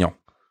Fabinho.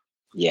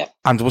 Yeah.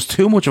 And there was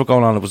too much of it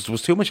going on. There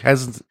was too much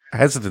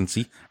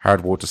hesitancy,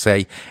 hard word to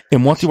say,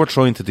 in what they were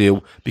trying to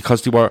do,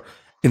 because they were,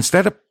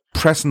 instead of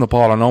pressing the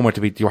ball on nowhere to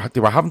be, they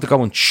were having to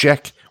go and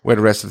check where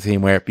the rest of the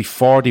team were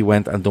before they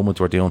went and done what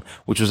they were doing,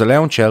 which was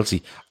allowing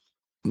Chelsea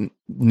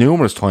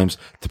numerous times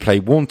to play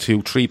 1,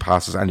 2, 3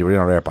 passes and you were in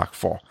our back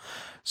 4.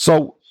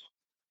 So,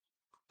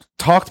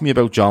 talk to me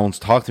about Jones,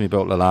 talk to me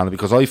about Lallana,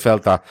 because I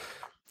felt that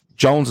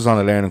Jones is on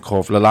a learning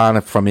curve.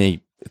 Lallana, for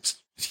me, it's,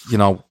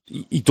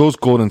 he does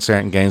good in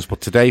certain games,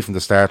 but today from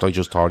the start, I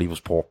just thought he was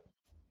poor.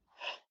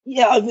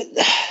 Yeah,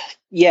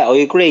 I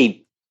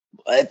agree.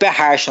 A bit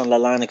harsh on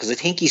Lallana because I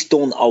think he's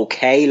done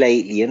okay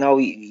lately. He had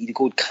a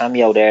good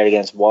cameo there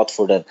against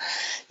Watford, and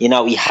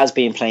he has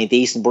been playing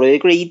decent. But I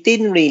agree, he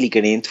didn't really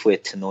get into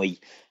it tonight.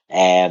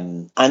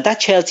 And that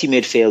Chelsea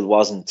midfield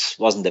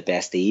wasn't the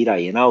best either.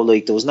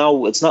 Like there was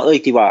no. It's not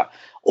like they were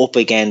up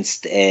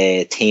against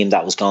a team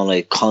that was going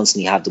to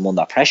constantly have them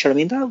under pressure. I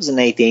mean, that was an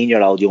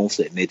 18-year-old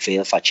youngster at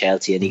midfield for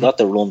Chelsea, and he got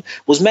the run.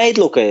 Was made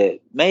look a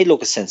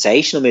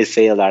sensational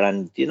midfielder,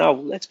 and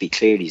let's be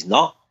clear, he's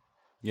not.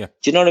 Yeah.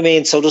 Do you know what I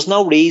mean? So there's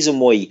no reason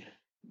why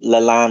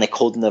Lallana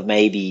couldn't have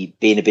maybe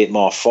been a bit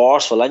more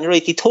forceful. And you're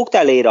right, he took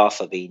that lead off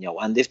Fabinho.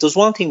 And if there's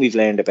one thing we've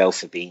learned about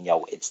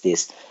Fabinho, it's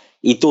this: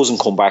 he doesn't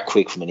come back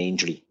quick from an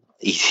injury.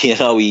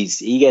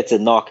 He gets a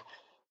knock.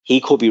 He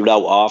could be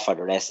wrote off for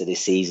the rest of this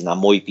season, and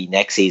might be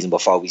next season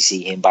before we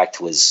see him back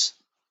to his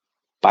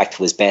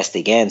best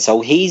again.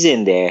 So he's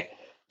in there.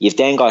 You've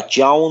then got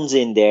Jones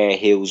in there,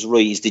 who's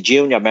right. He's the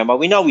junior member.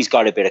 We know he's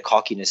got a bit of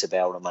cockiness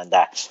about him, and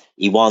that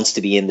he wants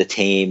to be in the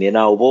team,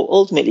 But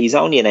ultimately, he's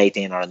only an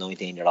 18 or a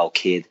 19-year-old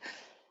kid.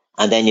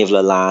 And then you've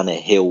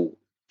Lallana, who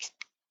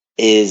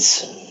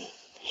is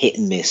hit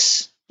and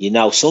miss.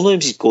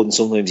 Sometimes he's good and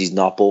sometimes he's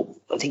not. But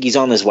I think he's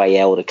on his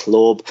way out of the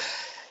club.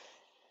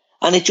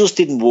 And it just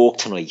didn't work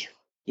tonight.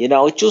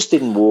 It just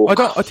didn't work.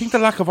 I think the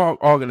lack of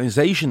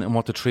organisation in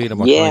what the three of them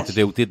were trying to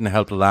do didn't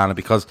help Lallana,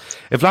 because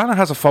if Lallana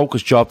has a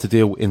focused job to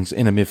do in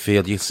a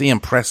midfield, you see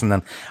him pressing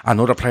and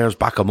other players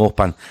back him up,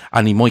 and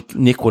he might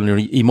nick one, or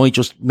he might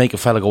just make a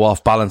fella go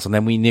off balance, and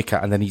then we nick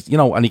it, and then he's,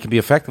 and he can be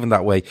effective in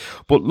that way.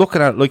 But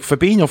looking at, like,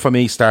 Fabinho for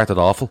me started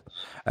awful.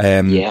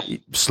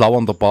 Slow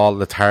on the ball,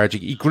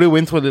 lethargic. He grew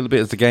into it a little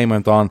bit as the game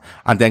went on,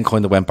 and then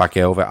kind of went back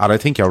out of it. And I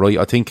think you're right.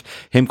 I think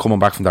him coming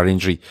back from that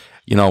injury,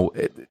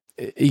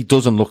 he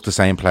doesn't look the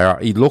same player.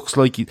 He looks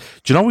like do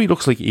you know what he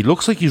looks like? He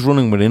looks like he's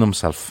running within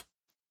himself.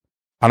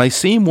 And I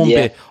seen one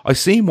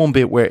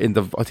bit where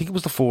I think it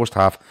was the first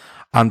half,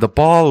 and the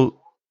ball,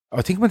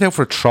 I think, went out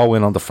for a throw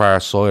in on the far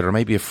side, or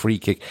maybe a free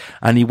kick,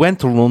 and he went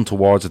to run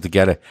towards it to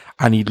get it,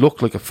 and he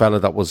looked like a fella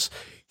that was,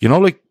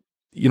 like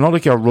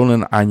you're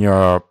running and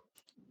you're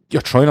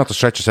trying not to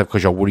stretch yourself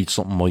because you're worried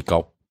something might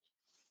go.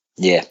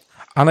 Yeah.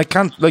 And I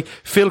can't, like,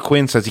 Phil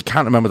Quinn says he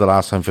can't remember the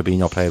last time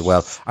Fabinho played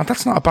well, and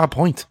that's not a bad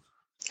point.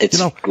 It's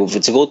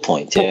a good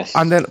point, yeah.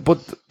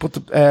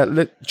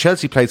 But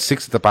Chelsea played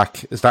 6 at the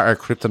back. Is that our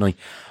kryptonite?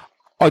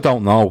 I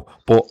don't know,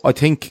 but I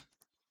think,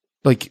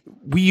 like,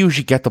 we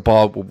usually get the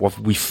ball.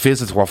 We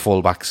fizz it to our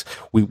fullbacks.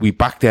 We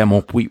back them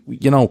up. We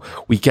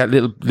get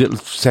little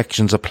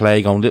sections of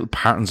play going, little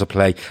patterns of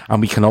play, and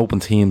we can open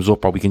teams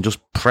up, or we can just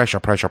pressure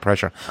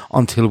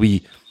until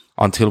we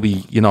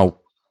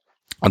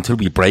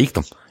break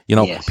them.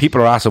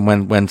 People are asking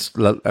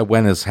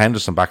when is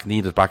Henderson back,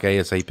 needed back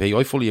ASAP.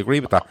 I fully agree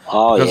with that.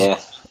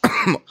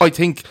 I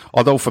think,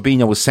 although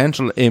Fabinho was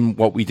central in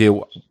what we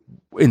do,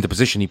 in the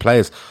position he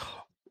plays,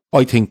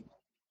 I think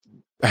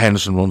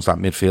Henderson runs that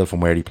midfield from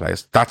where he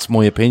plays. That's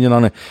my opinion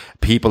on it.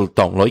 People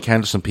don't like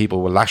Henderson.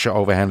 People will lash it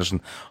over Henderson.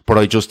 But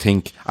I just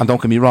think, and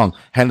don't get me wrong,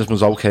 Henderson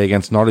was okay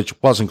against Norwich,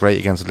 wasn't great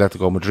against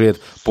Atletico Madrid.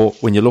 But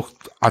when you look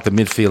at the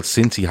midfield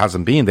since he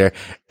hasn't been there,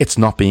 it's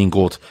not being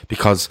good,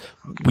 because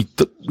we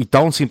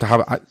don't seem to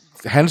have...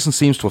 Henderson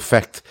seems to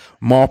affect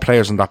more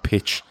players on that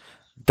pitch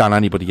than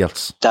anybody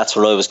else. That's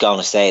what I was going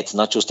to say. It's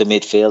not just the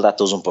midfield that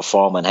doesn't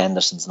perform when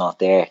Henderson's not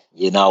there.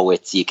 You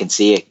can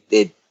see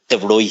it. The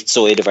right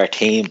side of our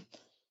team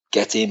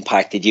gets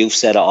impacted. You've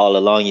said it all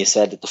along. You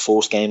said that the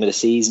first game of the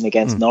season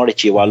against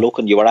Norwich, you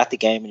were at the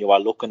game and you were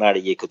looking at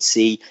it. You could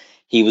see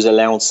he was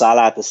allowing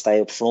Salah to stay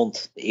up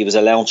front. He was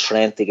allowing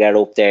Trent to get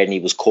up there, and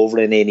he was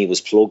covering in. He was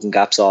plugging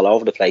gaps all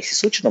over the place. He's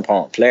such an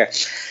important player.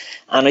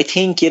 And I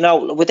think,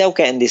 without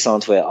getting this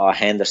onto it,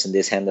 Henderson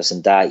this,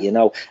 Henderson that,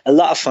 a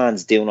lot of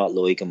fans do not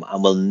like him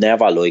and will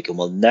never like him,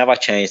 will never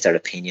change their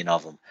opinion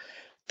of him.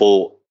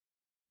 But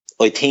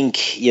I think,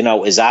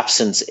 his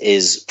absence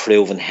is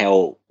proving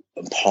how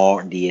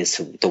important he is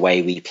to the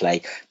way we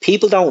play.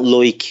 People don't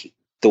like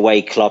the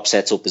way Klopp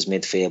sets up his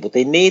midfield, but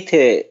they need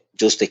to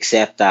just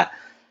accept that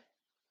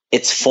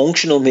it's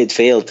functional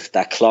midfield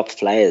that Klopp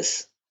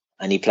plays,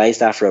 and he plays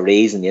that for a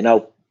reason.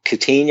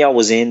 Coutinho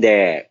was in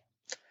there.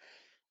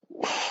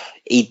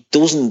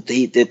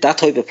 That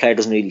type of player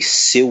doesn't really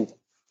suit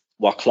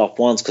what Klopp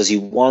wants, because he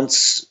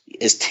wants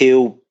his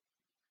two,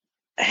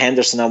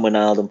 Henderson and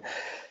Wijnaldum,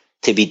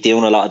 to be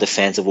doing a lot of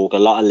defensive work, a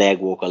lot of leg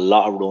work, a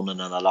lot of running,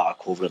 and a lot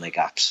of covering of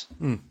gaps.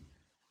 And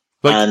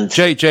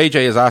JJ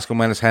is asking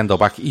when is Hendo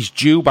back. He's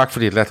due back for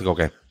the Atletico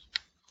game.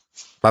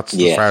 That's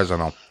as far as I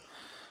know.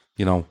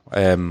 Go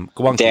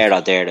on. There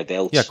or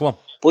thereabouts. Yeah, go on.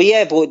 But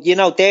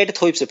they're the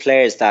types of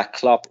players that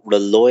Klopp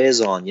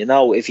relies on.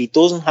 If he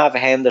doesn't have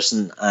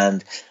Henderson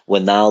and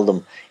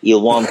Wijnaldum,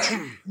 he'll want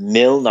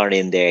Milner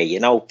in there.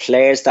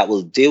 Players that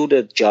will do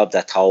the job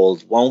they're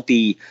told, won't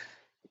be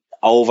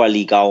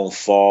overly going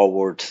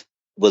forward,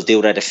 will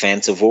do their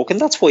defensive work. And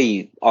that's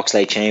why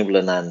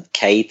Oxlade-Chamberlain and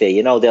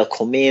Keita, they'll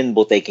come in,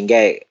 but they can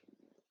get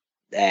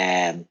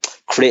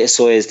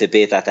criticised a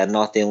bit that they're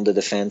not doing the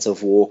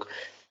defensive work.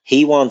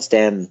 He wants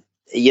them...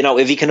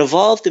 if he can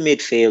evolve the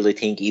midfield, I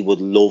think he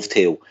would love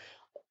to.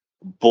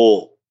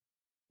 But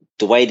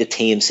the way the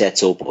team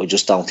sets up, I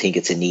just don't think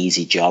it's an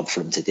easy job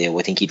for him to do.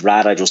 I think he'd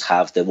rather just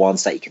have the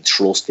ones that he can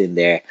trust in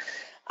there.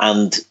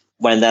 And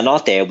when they're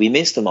not there, we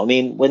miss them. I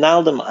mean,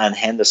 Wijnaldum and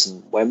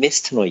Henderson were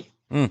missed tonight.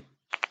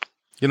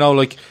 You know,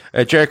 like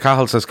Jerry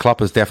Cahill says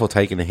Klopp is definitely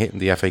taking a hit in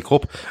the FA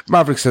Cup.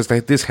 Maverick says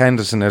that this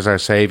Henderson is our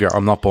saviour.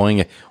 I'm not buying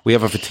it. We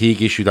have a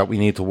fatigue issue that we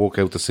need to work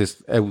out the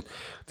system.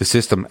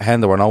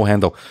 Hendo or no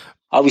Hendo.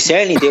 Oh, we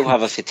certainly do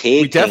have a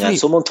fatigue thing, and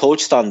someone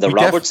touched on the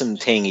Robertson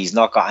thing. He's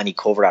not got any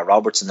cover at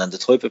Robertson, and the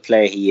type of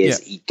player he is,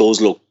 he does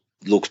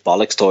looks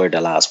bollocks tired the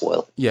last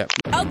while. Yeah.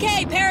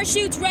 Okay,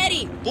 parachutes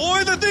ready.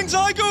 Boy, the things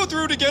I go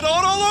through to get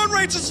auto loan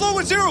rates as low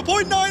as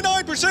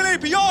 0.99%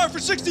 APR for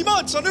 60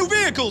 months on new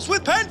vehicles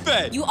with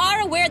PenFed. You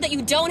are aware that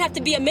you don't have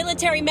to be a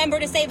military member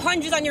to save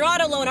hundreds on your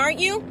auto loan, aren't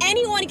you?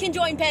 Anyone can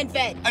join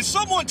PenFed. As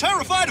someone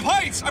terrified of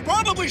heights, I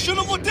probably should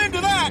have looked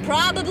into that.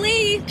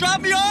 Probably. Drop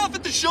me off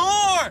at the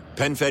shore.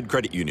 PenFed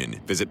Credit Union.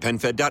 Visit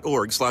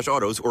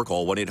PenFed.org/autos or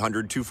call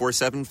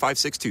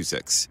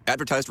 1-800-247-5626.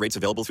 Advertised rates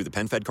available through the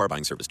PenFed car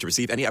buying service. To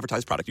receive any advertised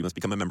product, you must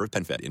become a member of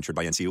PenFed, insured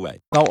by NCUA.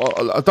 No,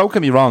 don't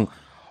get me wrong.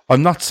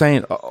 I'm not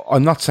saying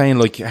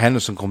like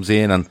Henderson comes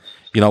in and,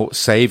 you know,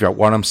 saviour.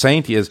 What I'm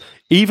saying to you is,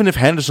 even if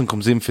Henderson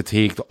comes in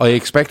fatigued, I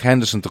expect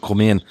Henderson to come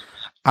in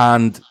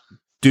and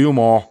do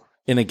more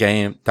in a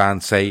game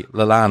than, say,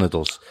 Lallana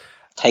does.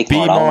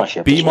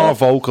 Be more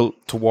vocal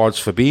towards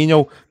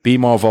Fabinho, be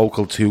more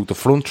vocal to the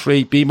front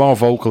three, be more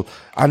vocal,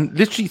 and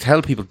literally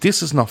tell people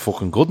this is not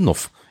fucking good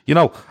enough, you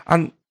know.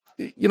 And,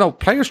 you know,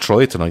 players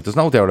try tonight, there's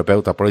no doubt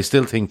about that, but I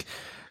still think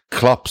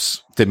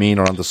Klopp's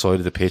demeanour on the side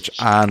of the pitch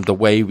and the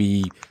way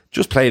we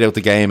just played out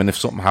the game, and if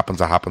something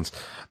happens, it happens.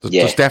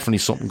 There's definitely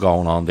something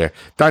going on there.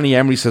 Danny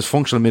Emery says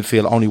functional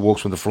midfield only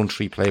works when the front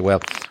three play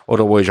well,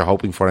 otherwise you're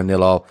hoping for a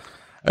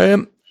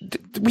 0-0.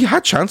 We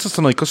had chances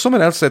tonight, because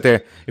someone else said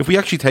there, if we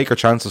actually take our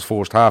chances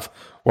first half,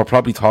 we're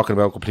probably talking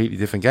about a completely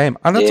different game.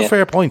 And that's a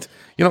fair point.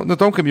 You know,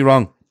 don't get me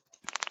wrong.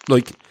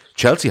 Like,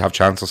 Chelsea have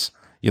chances.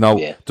 You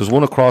know, there's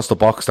one across the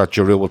box that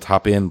Giroud will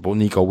tap in, but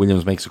Nico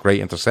Williams makes a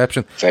great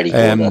interception. Very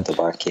good at the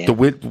back,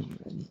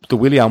 The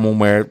Willian one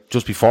where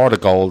just before the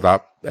goal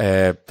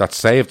that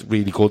saved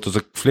really good. There's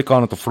a flick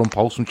on at the front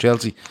post from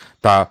Chelsea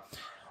that,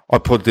 I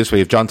put it this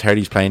way, if John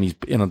Terry's playing, he's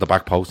in on the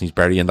back post and he's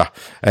burying that.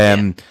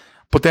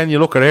 But then you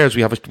look at ours,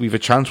 we have a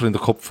chance within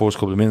the first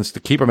couple of minutes. The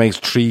keeper makes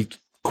 3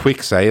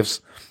 quick saves.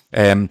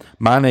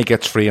 Mane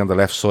gets free on the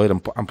left side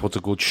and puts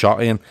a good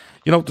shot in.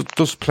 You know,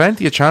 there's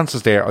plenty of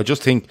chances there. I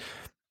just think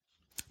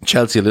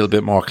Chelsea a little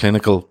bit more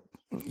clinical.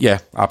 Yeah,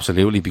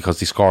 absolutely, because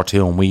they score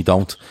 2 and we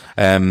don't.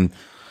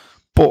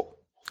 But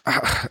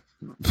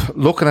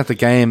looking at the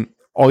game,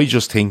 I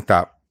just think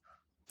that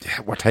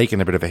we're taking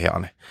a bit of a hit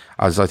on it,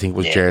 as I think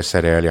was Jer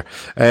said earlier.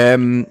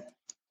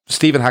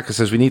 Stephen Hackett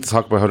says we need to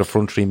talk about how the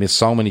front three miss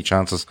so many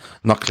chances,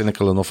 not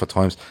clinical enough at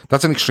times.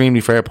 That's an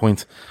extremely fair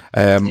point,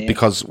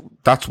 because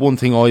that's one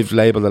thing I've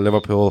labelled at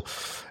Liverpool.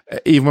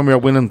 Even when we were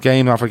winning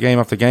game after game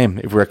after game,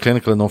 if we were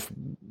clinical enough,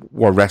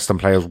 we're resting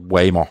players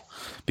way more,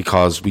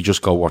 because we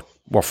just go,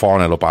 we're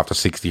 4-0 up after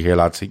 60 here,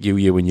 lads.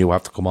 You and you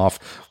have to come off.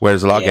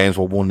 Whereas a lot of games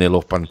were 1-0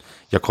 up and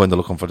you're kind of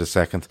looking for the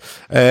second.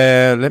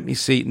 Let me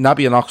see.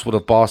 Naby and Ox would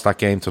have bossed that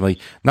game tonight.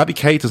 Naby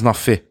Keita's not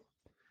fit.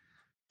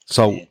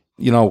 So,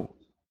 you know,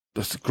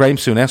 Graham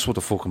Souness would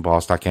have fucking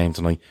bossed that game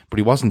tonight, but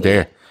he wasn't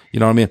there. You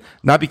know what I mean?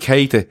 Naby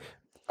Keita,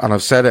 and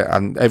I've said it,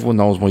 and everyone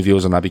knows my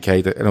views on Naby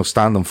Keita, an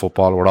outstanding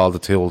footballer with all the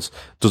tools,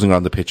 doesn't go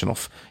on the pitch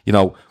enough. You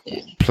know,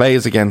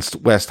 plays against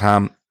West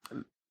Ham,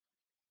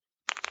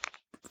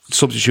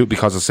 substitute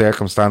because of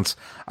circumstance,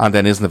 and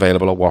then isn't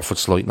available at Watford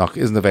slight knock,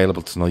 isn't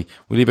available tonight.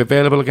 Will he be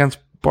available against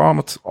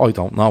Bournemouth? I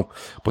don't know,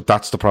 but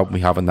that's the problem we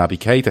have in Naby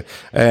Keita.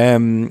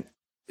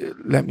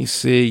 Let me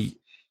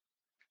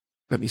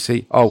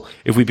see. Oh,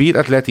 if we beat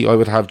Atleti, I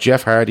would have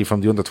Jeff Hardy from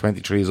the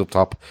under-23s up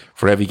top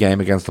for every game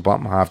against the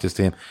bottom half of this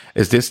team.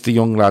 Is this the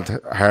young lad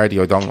Hardy?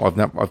 I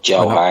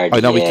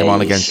know he came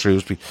on against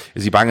Shrewsbury.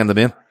 Is he banging them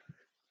in?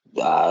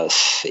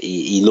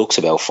 He looks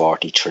about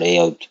 43.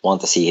 I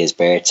want to see his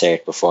birth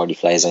cert before he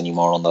plays any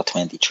more under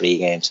 23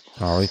 games.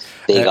 All right.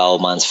 Big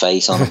old man's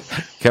face on him.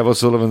 Kev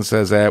O'Sullivan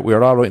says, we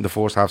were all right in the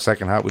first half,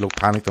 second half we looked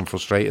panicked and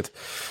frustrated.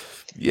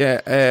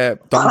 Yeah,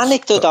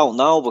 panicked I don't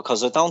know,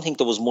 because I don't think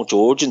there was much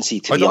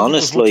urgency, to be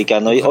honest. I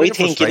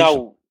think, you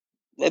know,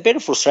 a bit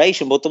of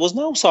frustration, but there was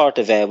no sort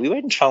of we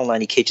weren't throwing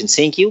any kitchen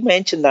sink. You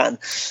mentioned that, and,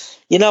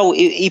 you know,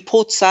 he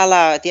put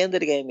Salah at the end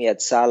of the game. He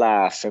had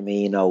Salah,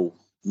 Firmino,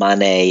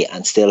 Mane,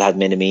 and still had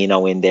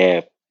Minamino in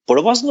there. But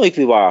it wasn't like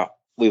we were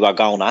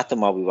going at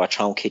them or we were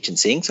throwing kitchen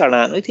sinks or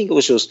that. I think it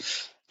was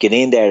just get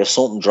in there. If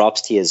something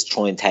drops to you,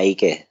 try and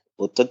take it.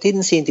 But there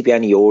didn't seem to be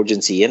any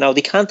urgency. You know,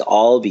 they can't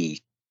all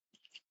be,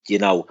 you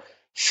know,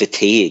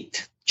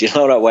 fatigued. Do you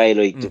know that way?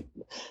 Like,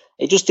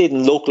 it just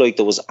didn't look like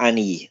there was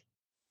any.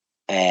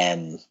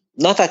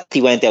 Not that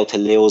they went out to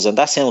lose, and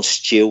that sounds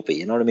stupid.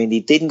 You know what I mean?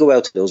 They didn't go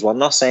out to lose. Well, I'm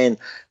not saying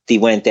they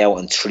went out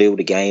and threw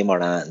the game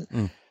or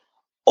anything.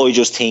 I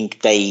just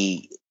think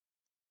they,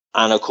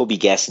 and I could be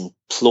guessing,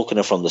 plucking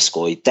it from the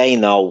sky. They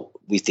know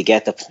we have to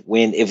get the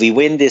win. If we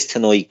win this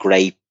tonight,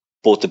 great.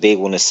 But the big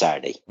one is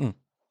Saturday.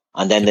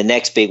 And then the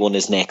next big one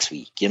is next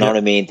week. You know what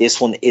I mean? This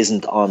one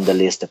isn't on the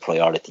list of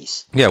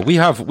priorities. Yeah, we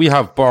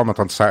have Bournemouth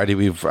on Saturday.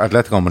 We've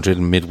Atletico Madrid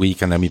in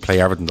midweek, and then we play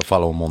Everton the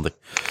following Monday.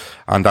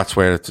 and that's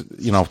where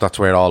that's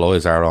where all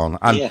eyes are on.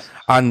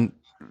 And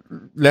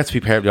let's be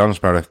perfectly honest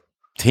about it.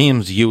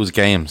 Teams use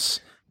games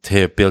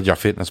to build your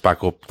fitness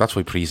back up. That's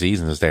why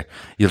pre-season is there.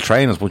 You'll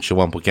train as much as you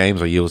want, but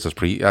games are used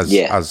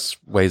as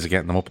ways of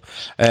getting them up.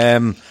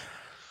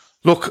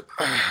 Look,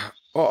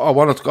 I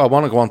want to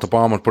go on to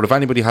Bournemouth, but if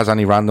anybody has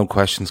any random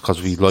questions,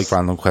 because we like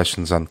random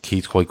questions and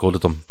Keith's quite good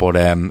at them, but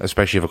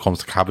especially if it comes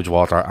to cabbage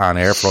water and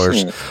air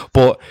fryers.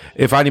 But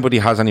if anybody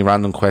has any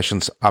random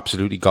questions,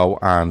 absolutely go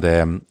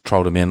and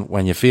throw them in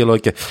when you feel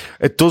like it.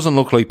 It doesn't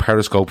look like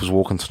Periscope is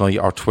working tonight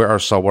or Twitter,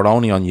 so we're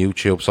only on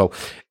YouTube. So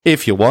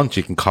if you want,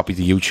 you can copy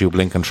the YouTube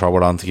link and throw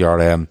it onto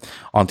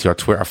your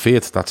Twitter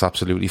feed. That's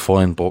absolutely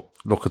fine. But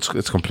look,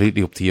 it's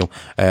completely up to you.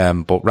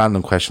 But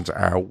random questions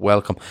are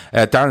welcome.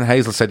 Darren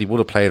Hazel said he would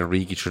have played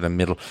Origi through the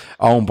middle.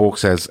 Owen Burke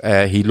says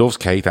he loves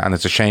Keita and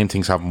it's a shame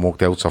things haven't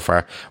worked out so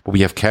far. But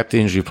we have kept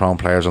injury-prone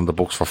players on the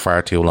books for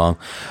far too long.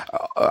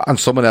 And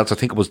someone else, I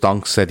think it was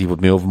Donk, said he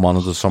would move him on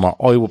in the summer.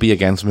 I would be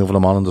against moving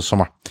him on in the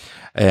summer,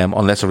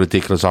 unless a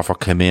ridiculous offer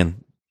came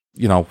in.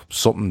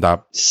 Something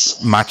that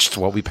matched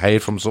what we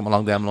paid from, something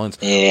along them lines.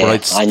 Yeah,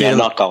 but and you're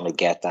not going to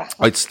get that.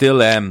 I'd still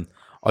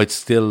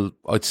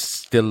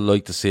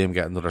like to see him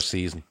get another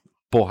season.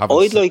 But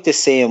I'd like to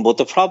see him, but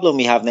the problem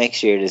we have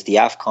next year is the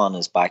AFCON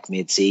is back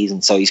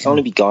mid-season, so he's going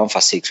to be gone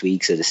for 6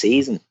 weeks of the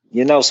season.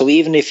 So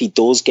even if he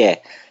does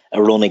get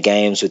a run of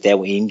games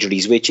without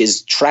injuries, which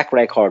his track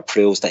record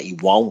proves that he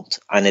won't,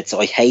 and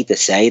I hate to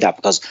say that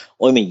because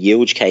I'm a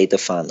huge Keita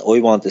fan. I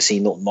want to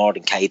see nothing more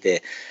than Keita,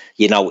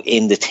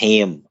 in the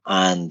team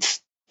and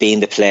being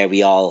the player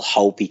we all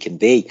hope he can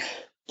be.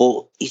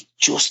 But he's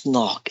just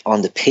not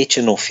on the pitch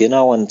enough,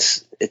 and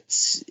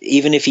it's,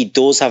 even if he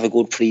does have a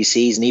good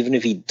pre-season, even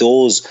if he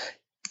does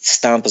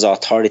stamp his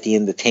authority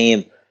in the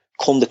team,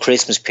 come the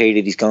Christmas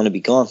period, he's going to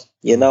be gone.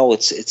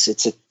 This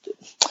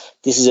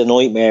is a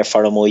nightmare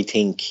for him, I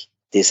think,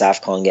 this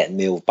AFCON getting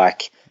moved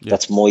back. Yeah.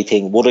 That's my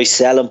thing. Would I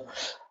sell him?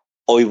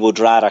 I would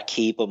rather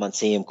keep him and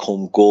see him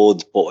come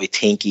good, but I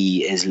think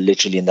he is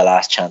literally in the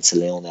last chance to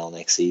Lionel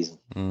next season.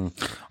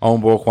 Owen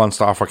Burke wants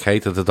to offer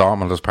Keita to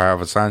Dortmund as part of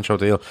a Sancho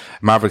deal.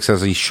 Maverick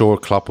says he's sure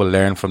Klopp will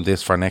learn from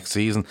this for next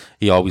season.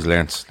 He always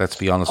learns, let's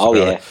be honest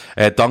about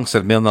it. Dunk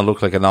said Milner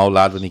looked like an old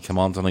lad when he came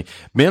on tonight.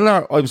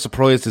 Milner, I'm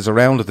surprised, is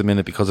around at the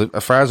minute because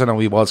as far as I know,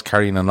 he was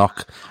carrying a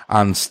knock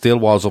and still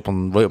was up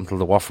and right until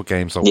the Watford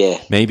game. So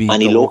maybe,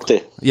 and he looked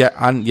it.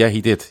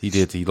 He did.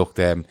 He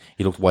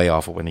looked way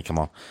off it when he came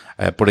on.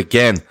 But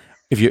again,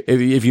 if you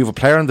have a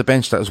player on the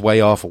bench that is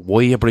way off, why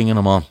are you bringing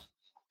him on?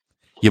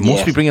 You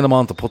must be bringing him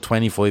on to put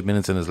 25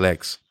 minutes in his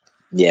legs.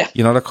 Yeah.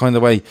 That kind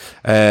of way.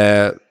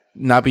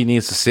 Naby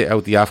needs to sit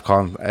out the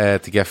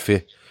AFCON to get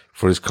fit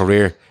for his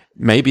career.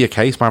 Maybe a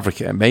case,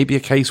 Maverick, maybe a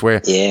case where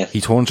he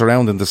turns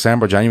around in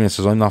December, January and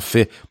says, I'm not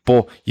fit.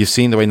 But you've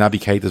seen the way Naby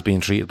Keita is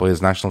being treated by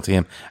his national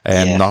team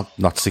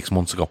not 6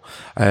 months ago.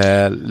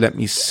 Let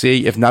me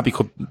see if Naby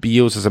could be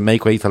used as a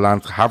make way to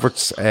land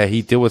Havertz.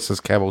 He'd do it, says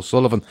Kev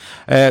O'Sullivan.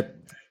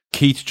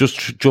 Keith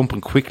just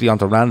jumping quickly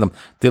onto random.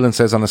 Dylan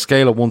says on a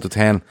scale of 1 to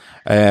 10,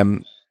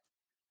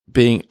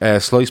 being a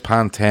sliced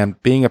pan 10,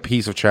 being a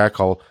piece of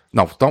charcoal.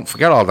 No, don't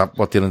forget all that,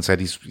 what Dylan said.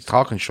 He's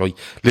talking shy.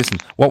 Listen,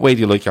 what way do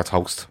you like your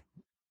toast?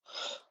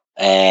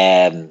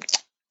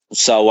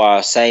 So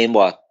we're saying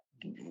what?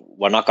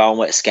 We're not going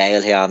with a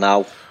scale here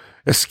now.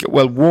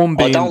 Well, one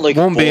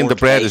being the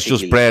bread is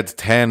just bread.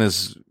 10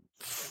 is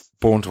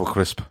burnt to a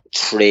crisp.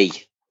 3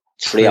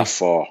 or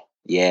 4.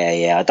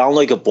 Yeah. I don't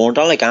like it burnt.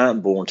 I don't like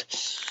anything burnt.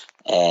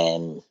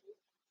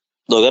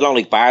 Look, I don't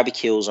like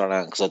barbecues or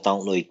anything because I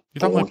don't like. You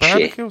don't like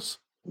barbecues? Shit.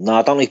 No,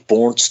 I don't like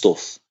burnt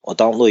stuff. I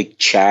don't like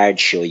charred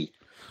shit.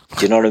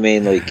 Do you know what I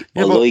mean? Like,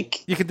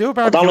 you can do a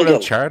barbecue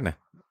without charring it.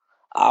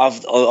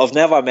 I've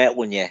never met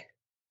one yet.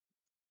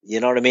 You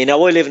know what I mean?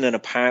 Now I live in an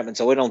apartment,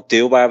 so I don't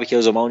do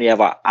barbecues. I'm only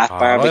ever at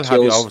barbecues.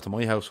 I'll have you over to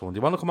my house one. Do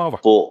you want to come over?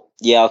 But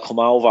yeah, I'll come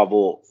over.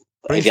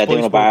 But if you're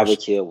doing a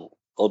barbecue,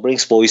 I'll bring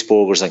spice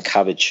burgers and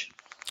cabbage.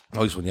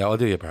 Nice one, yeah. I'll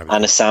do your barbecue.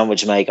 And a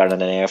sandwich maker and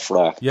an air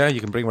fryer. Yeah,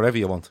 you can bring whatever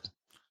you want.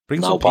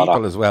 Bring some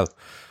people as well.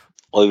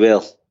 I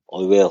will.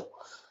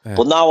 Yeah.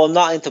 But no, I'm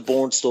not into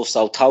burnt stuff.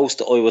 So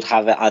toast, I would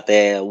have it at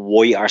the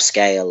whiter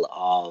scale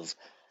of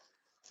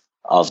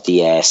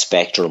the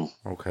spectrum.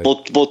 Okay.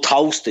 But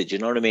toasted, you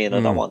know what I mean? I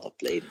don't want to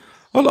bleed.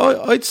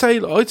 Well, I'd say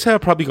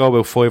I'd probably go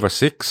about 5 or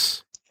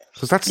 6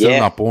 because that's still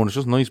not burnt. It's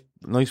just nice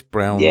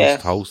brown,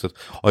 nice toasted.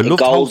 I love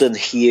golden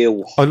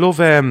hue. I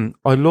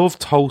love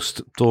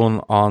toast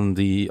done on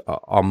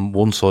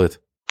one side.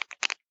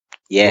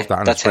 Yeah,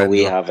 that's how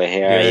we have it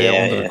here.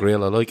 Yeah, under the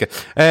grill. I like it.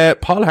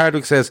 Paul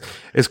Hardwick says,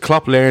 "Is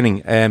Klopp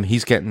learning?"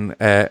 Paul's getting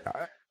a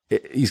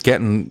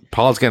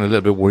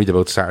little bit worried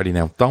about Saturday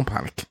now. Don't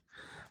panic.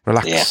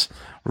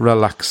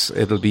 Relax.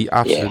 It'll be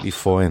absolutely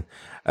fine.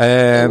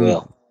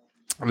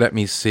 Let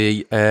me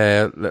see.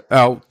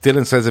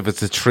 Dylan says if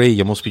it's a tree,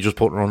 you must be just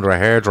putting it under a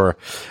hairdryer.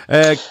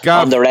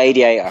 Gav, on the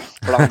radiator.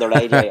 Put on the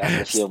radiator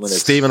for a few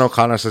minutes. Stephen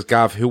O'Connor says,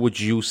 Gav, who would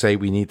you say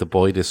we need to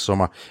buy this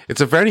summer?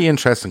 It's a very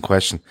interesting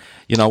question.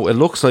 You know, it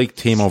looks like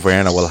Timo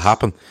Werner will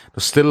happen.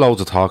 There's still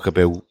loads of talk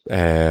about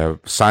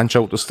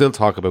Sancho. There's still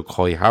talk about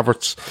Kai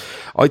Havertz.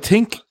 I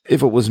think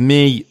if it was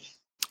me,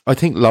 I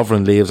think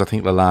Lovren leaves. I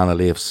think Lallana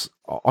leaves.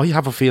 I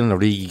have a feeling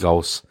Origi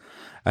goes.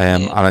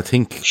 And I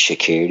think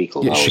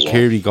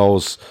Shaqiri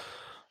goes.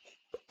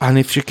 And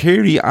if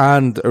Shaqiri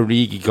and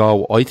Origi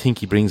go, I think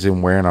he brings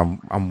in Werner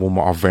and one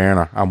more, or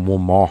Werner and one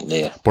more.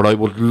 Yeah. But I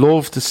would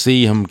love to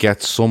see him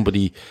get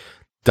somebody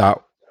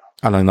that,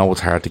 and I know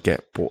it's hard to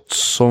get, but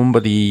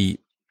somebody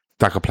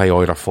that could play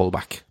either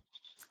fullback.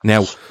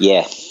 Now,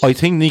 I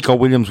think Nico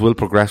Williams will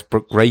progress,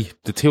 but great.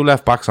 The two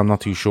left backs I'm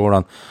not too sure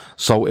on.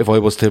 So if it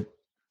was to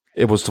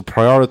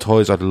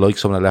prioritise, I'd like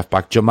someone at left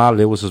back. Jamal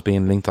Lewis is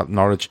being linked at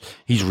Norwich.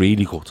 He's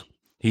really good.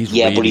 He's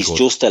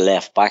just a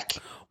left back.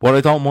 Well,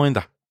 I don't mind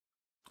that.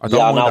 But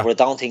I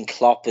don't think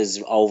Klopp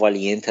is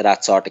overly into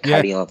that sort of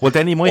carry on. Well,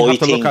 then he might have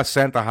to look at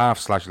centre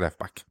half / left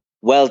back.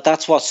 Well,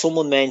 that's what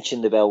someone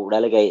mentioned about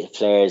relegated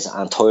players,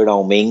 and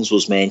Tyrone Mings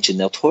was mentioned.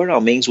 Now,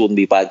 Tyrone Mings wouldn't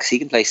be bad because he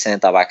can play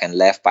centre back and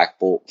left back,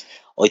 but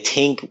I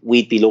think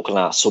we'd be looking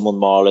at someone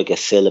more like a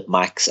Philip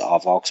Max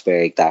of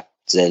Augsburg,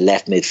 that's a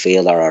left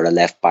midfielder or a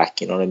left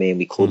back. You know what I mean?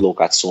 We could look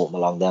at something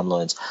along them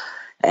lines.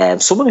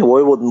 Someone who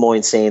I wouldn't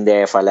mind seeing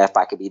there for left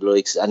back would be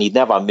and he'd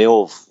never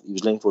move. He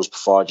was linked to us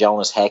before.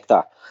 Jonas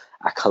Hector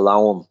at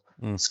Cologne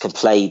can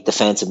play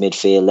defensive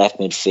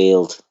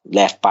midfield,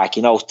 left back.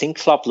 You know, I think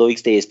Klopp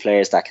likes these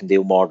players that can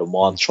do more than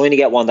one. Trying to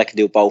get one that can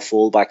do both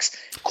fullbacks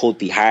could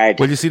be hard.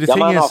 Well, you see, the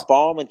thing is, off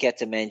Bournemouth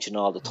gets a mention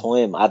all the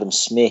time. Adam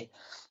Smith.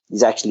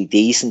 He's actually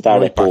decent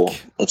at it,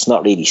 but it's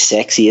not really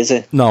sexy, is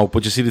it? No,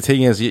 but you see, the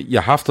thing is, you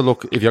have to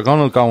look, if you're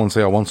going to go and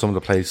say, I want someone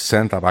to play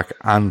centre-back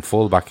and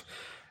full-back,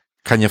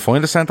 can you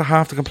find a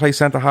centre-half that can play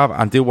centre-half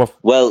and do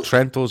what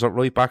Trent does at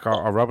right-back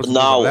or Robertson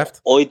does at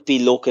left? No, I'd be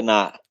looking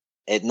at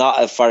it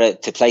not for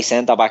it to play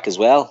centre-back as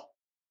well.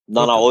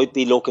 No, I'd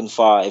be looking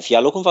for, if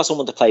you're looking for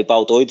someone to play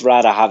both, I'd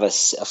rather have a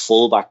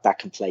full-back that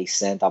can play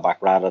centre-back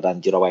rather than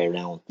the other way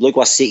around. Like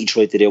what City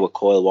tried to do with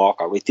Kyle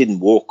Walker. It didn't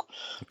work.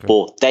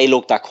 But they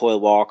looked at Kyle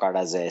Walker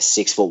as a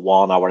 6'1"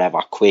 or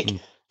whatever, quick.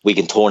 We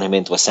can turn him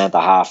into a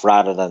centre-half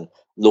rather than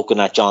looking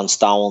at John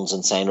Stones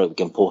and saying, right, we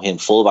can put him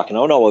full-back. And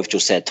I know I've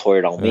just said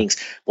Tyrone Mings,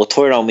 but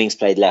Tyrone Mings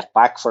played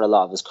left-back for a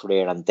lot of his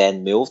career and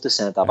then moved to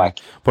centre-back.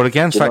 But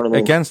against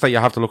that, you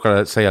have to look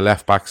at, say, a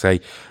left-back, say,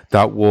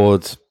 that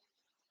wouldn't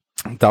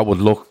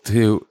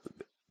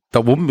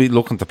be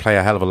looking to play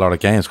a hell of a lot of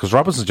games, because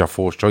Robertson's your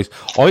first choice.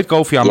 I'd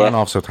go for your man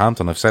off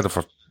Southampton. I've said it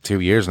for 2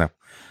 years now.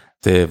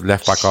 The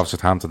left back off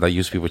Southampton that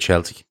used to be with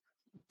Chelsea.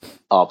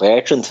 Oh,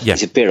 Bertrand. Yeah.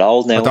 He's a bit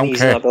old now. I don't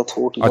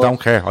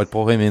care. I'd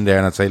put him in there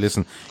and I'd say,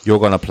 listen, you're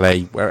going to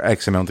play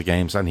X amount of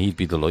games, and he'd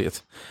be delighted.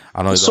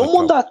 And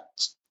someone that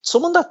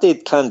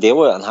can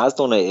do it and has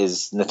done it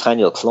is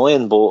Nathaniel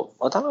Klein, but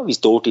I don't know if he's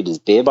dirtied his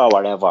bib or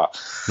whatever.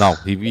 No,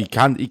 he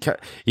can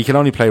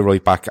only play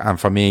right back, and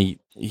for me,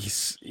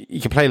 he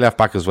can play left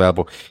back as well,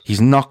 but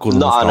he's not good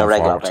enough. Not on a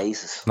regular forward.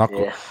 basis. Not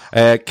good.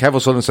 Kevin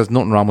Sutherland says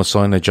nothing wrong with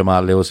signing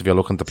Jamal Lewis if you're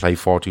looking to play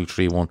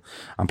 4-2-3-1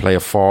 and play a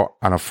 4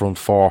 and a front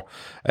 4.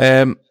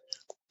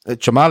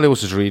 Jamal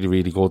Lewis is really,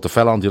 really good. The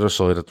fella on the other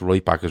side at the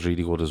right back is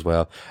really good as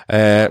well.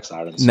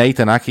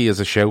 Nathan Aki is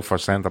a shout for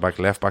centre back,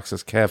 left back,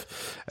 says Kev.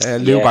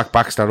 Lubac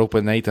backs that up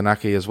with Nathan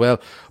Aki as well.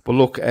 But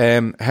look,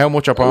 how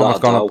much are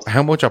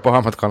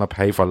Bournemouth going to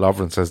pay for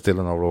Lovren, says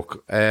Dylan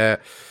O'Rourke.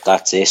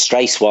 That's a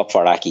straight swap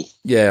for Aki.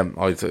 Yeah,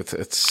 I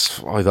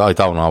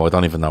don't know. I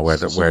don't even know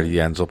where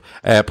he ends up.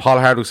 Paul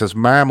Hardwick says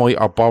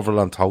Marmite or Bovril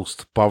on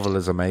toast. Bovril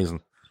is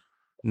amazing.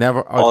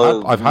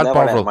 I've had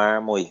Bovril.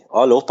 Marmite.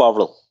 I love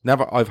Bovril.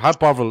 I've had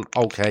Bovril.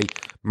 Okay,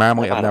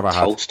 Marmite I've never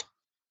had. Toast.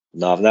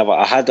 No, I've never.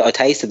 I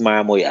tasted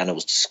Marmite and it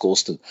was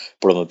disgusting.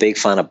 But I'm a big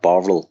fan of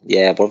Bovril.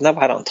 Yeah, but I've never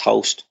had it on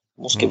toast.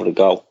 Must give it a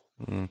go.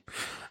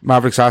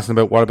 Maverick's asking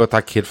what about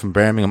that kid from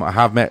Birmingham? I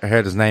have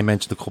heard his name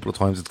mentioned a couple of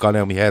times. It's gone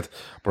out of my head,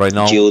 but I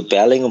know Jude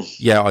Bellingham.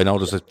 Yeah, I know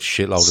there's a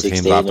shitload of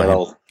teams after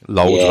him.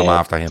 Loads of them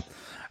after him.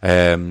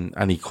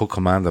 And he could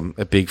command them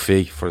a big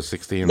fee for a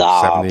 16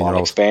 or 17 year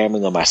old.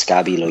 Birmingham or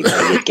Scabby, like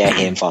you'd get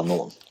him for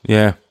nothing.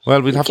 Yeah,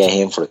 well, we'd have to get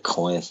him for a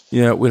coin.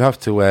 Yeah, we'll have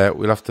to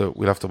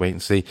wait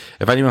and see.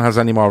 If anyone has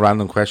any more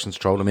random questions,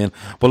 throw them in.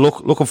 But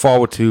looking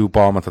forward to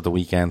Bournemouth at the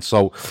weekend.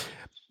 So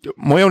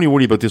my only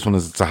worry about this one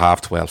is it's a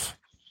 12:30.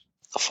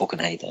 I fucking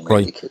hate them.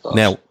 Right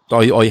now,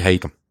 I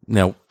hate them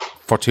now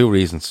for two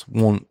reasons.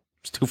 One,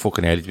 it's too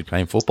fucking early to be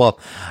playing football,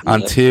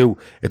 and two,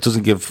 it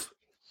doesn't give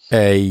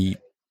a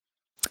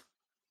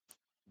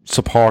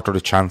supporter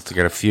the chance to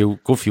get a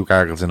good few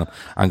gargles in them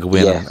and go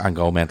in and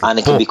go mental. And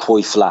it can be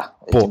quite flat.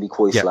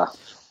 Flat.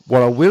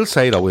 What I will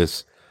say though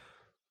is,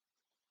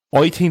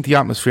 I think the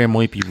atmosphere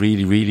might be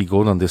really, really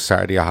good on this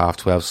Saturday at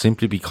 12:30,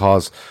 simply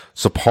because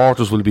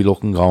supporters will be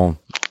going,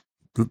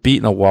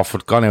 beating at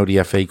Watford, gone out of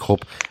the FA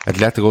Cup,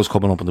 Atletico's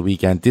coming up on the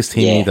weekend. This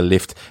team need a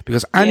lift,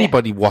 because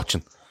anybody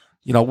watching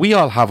You know, we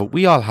all have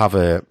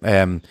a,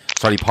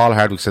 sorry, Paul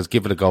Hardwick says,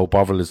 give it a go.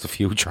 Bovril is the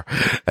future.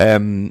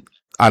 And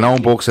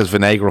Owen Buck says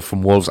Vinagre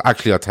from Wolves.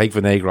 Actually, I'll take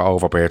Vinagre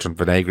over Bertrand.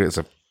 Vinagre is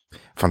a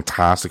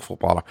fantastic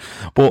footballer.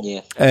 But,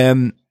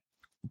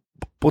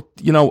 but,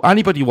 you know,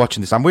 anybody watching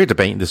this, and we're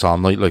debating this all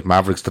night, like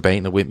Maverick's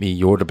debating it with me,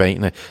 you're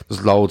debating it,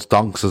 there's loads,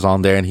 Donks is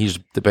on there, and he's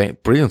debating,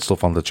 brilliant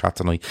stuff on the chat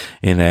tonight,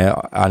 and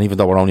even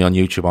though we're only on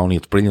YouTube only,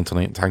 it's brilliant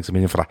tonight, and thanks a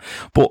million for that.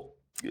 But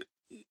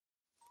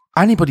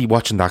anybody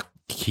watching that,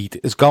 Keith,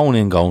 is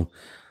going,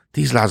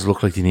 these lads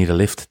look like they need a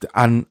lift,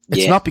 and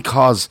it's not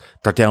because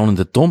they're down in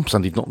the dumps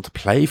and they've nothing to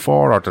play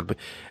for, or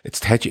it's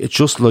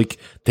just like,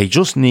 they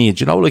just need,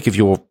 you know, like if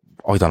you're,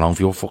 I don't know,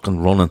 if you're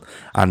fucking running,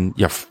 and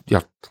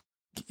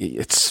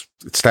it's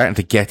starting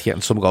to get you,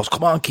 and someone goes,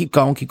 come on, keep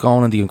going,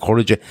 and they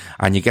encourage you,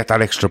 and you get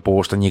that extra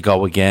burst, and you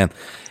go again.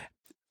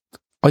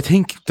 I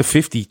think the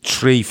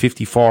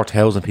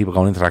 54,000 people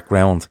going into that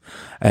ground,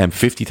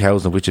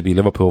 50,000, which would be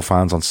Liverpool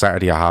fans on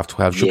Saturday at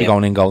 12:30, should be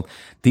going in going,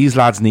 these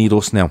lads need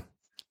us now.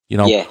 You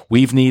know,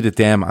 we've needed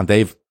them, and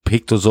they've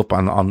picked us up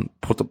and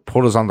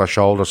put us on their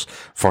shoulders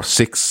for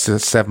 6 to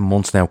 7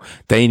 months now.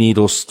 They need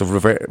us to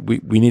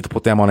we need to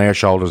put them on our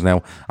shoulders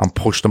now and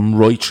push them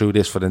right through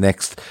this for the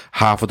next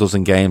half a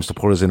dozen games to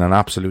put us in an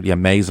absolutely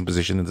amazing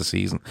position in the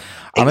season.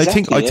 And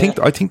exactly,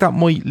 I think that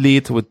might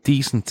lead to a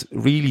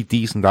really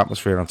decent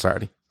atmosphere on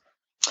Saturday.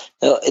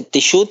 They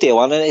should do,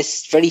 and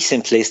it's very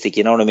simplistic,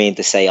 you know what I mean,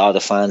 to say,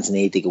 the fans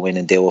need to go in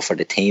and do it for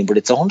the team, but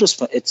it's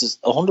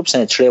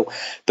 100% true,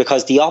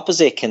 because the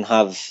opposite can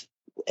have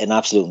an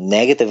absolute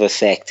negative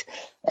effect.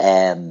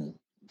 The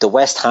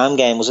West Ham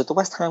game, was it the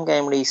West Ham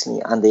game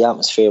recently? And the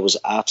atmosphere was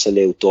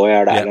absolute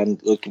dire. And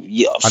look,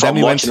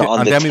 from watching it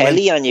on the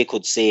telly, and you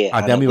could see it.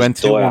 And then we went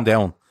 2-1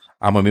 down.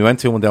 And when we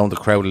went 2-1 down, the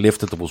crowd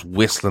lifted. There was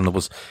whistling.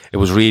 It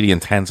was really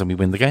intense, and we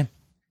win the game.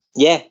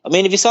 Yeah, I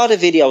mean, if you saw the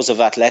videos of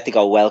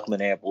Atletico welcoming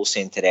Airbus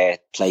into their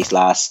place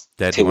last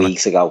 2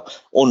 weeks ago,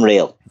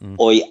 unreal.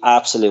 I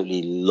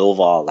absolutely love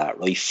all that,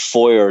 right?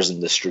 Fires in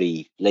the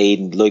street,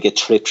 leading like a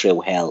trip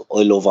through hell.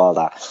 I love all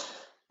that.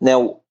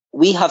 Now,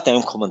 we have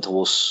them coming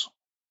to us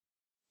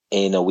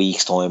in a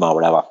week's time or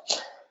whatever.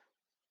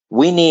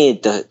 We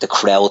need the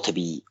crowd to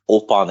be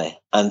up on it.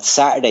 And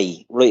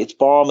Saturday, right, it's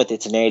Bournemouth,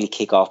 it's an early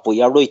kick-off, but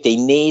you're right, they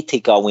need to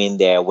go in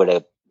there with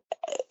a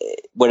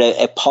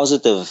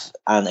positive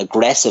and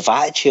aggressive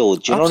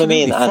attitude. Do you know what I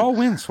mean? 4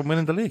 wins from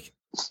winning the league.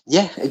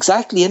 Yeah,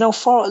 exactly. You know,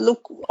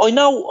 I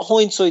know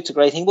hindsight's a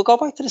great thing. We'll go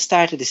back to the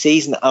start of the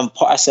season and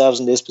put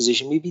ourselves in this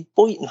position. We'd be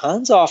biting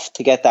hands off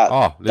to get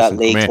that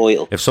league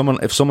title. If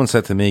someone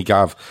said to me,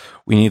 Gav,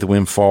 we need to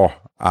win 4,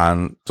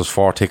 and there's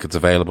 4 tickets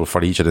available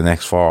for each of the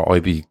next 4,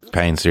 I'd be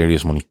paying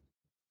serious money.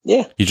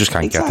 Yeah, you just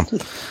can't get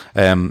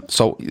them.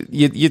 So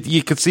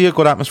you could see a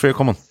good atmosphere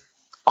coming.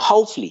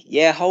 Hopefully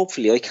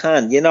I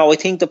can. You know, I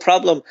think the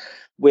problem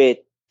with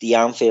the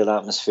Anfield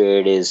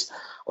atmosphere is,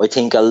 I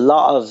think a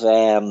lot of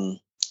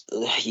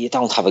you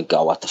don't have a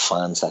go at the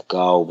fans that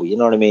go, but you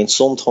know what I mean.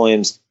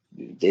 Sometimes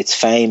it's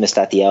famous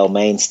that the old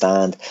main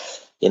stand,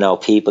 you know,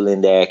 people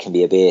in there can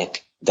be a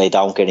bit, they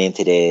don't get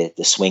into the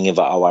swing of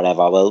it or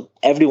whatever. Well,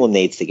 everyone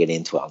needs to get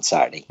into it on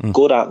Saturday.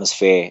 Good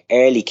atmosphere,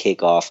 early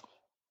kick-off,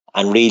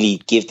 and really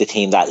give the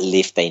team that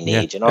lift they need.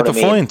 Yeah. You know what I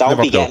mean? Don't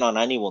Liverpool. Be getting on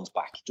anyone's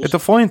back. Just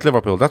defiant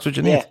Liverpool. That's what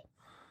you need.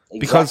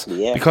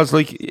 Exactly, because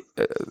like,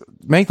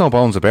 make no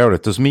bones about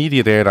it, there's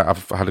media there that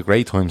have had a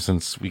great time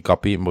since we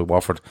got beaten by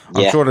Watford.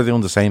 I'm sure they're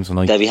doing the same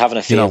tonight. They'll be having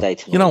a field day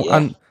tonight. You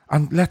know,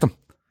 and let them.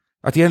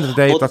 At the end of the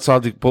day, that's all.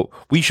 But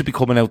we should be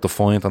coming out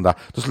defiant on that.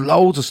 There's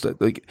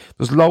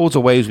loads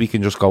of ways we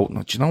can just go,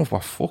 do you know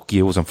what? Fuck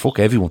you and fuck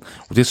everyone.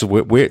 This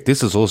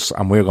is us,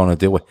 and we're going to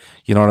do it.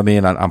 You know what I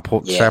mean? And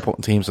start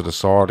putting teams to the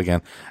sword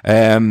again.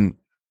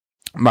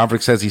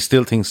 Maverick says he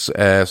still thinks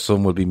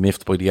some will be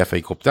miffed by the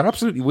FA Cup. There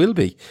absolutely will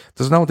be.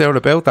 There's no doubt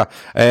about that.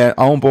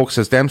 Owen Buck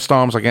says them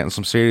Storms are getting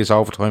some serious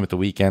overtime at the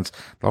weekends.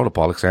 A lot of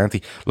bollocks, aren't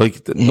they?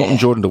 Like nothing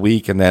during the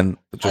week, and then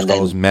it just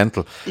goes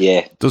mental.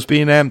 Yeah. There's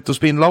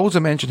been loads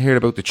of mention here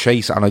about The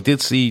Chase, and I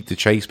did see The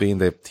Chase being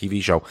the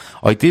TV show.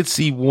 I did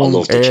see one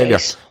earlier.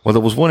 Well,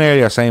 there was one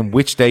earlier saying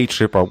which day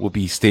tripper would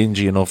be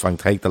stingy enough and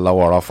take the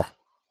lower offer.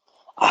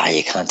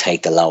 You can't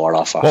take the lower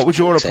offer. What would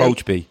your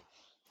approach be?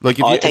 Like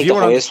if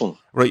you're the highest one.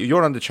 Right,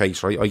 you're on The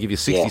Chase, right? I give you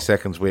 60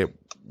 seconds with,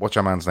 what's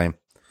your man's name?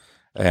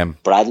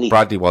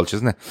 Bradley Walsh,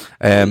 isn't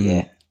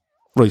it?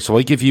 Right, so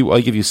I give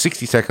you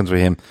 60 seconds with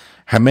him.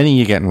 How many are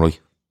you getting right?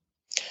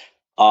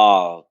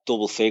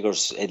 Double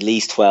figures, at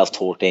least 12,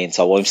 13.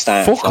 So I'm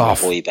standing from a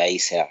high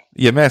base here.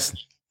 You're messing.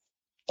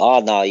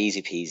 No,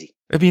 easy peasy.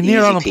 It'd be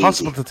near on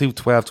impossible to do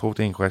 12,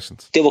 13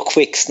 questions. Do a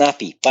quick,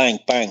 snappy, bang,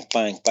 bang,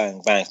 bang,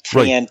 bang, bang.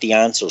 Preempt the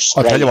answers.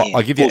 I'll tell you what,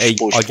 I'll give you 8.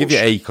 I'll give you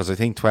 8 because I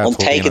think 12. I'm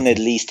taking at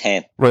least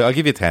 10. Right, I'll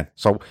give you 10.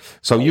 So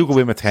you go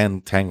in with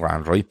 10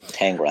 grand, right?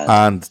 10 grand.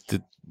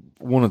 And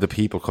one of the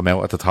people come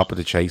out at the top of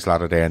the Chase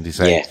ladder there and they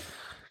say,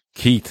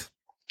 Keith,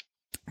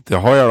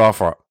 the higher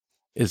offer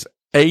is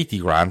 80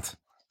 grand.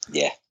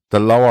 Yeah. The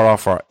lower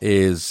offer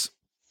is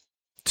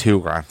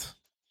 2 grand.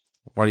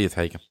 What are you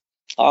taking?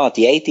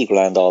 The 80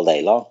 grand all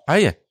day long. Are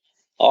you?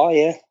 Oh,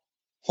 yeah.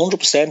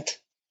 100%.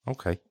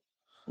 Okay.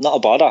 Not a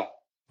bother.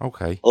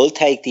 Okay. I'll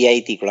take the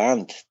 80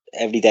 grand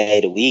every day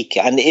of the week.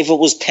 And if it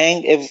was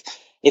 10,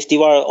 if they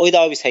were, I'd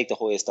always take the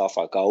highest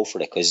offer, go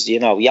for it, because, you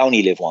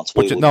only live once.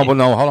 But no,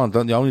 hold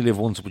on. You only live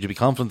once. Would you be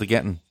confident of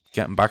getting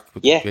back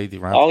with the 80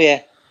 grand? Oh,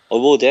 yeah. I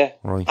would, yeah.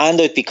 Right.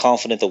 And I'd be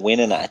confident of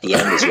winning it at the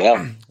end as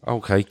well.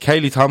 Okay.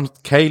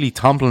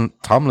 Kaylee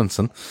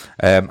Tomlinson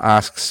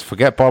asks,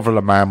 forget Bovril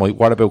and Marmite,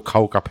 what about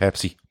Coke or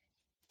Pepsi?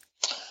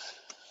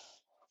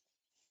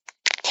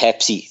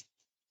 Pepsi.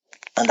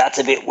 And that's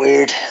a bit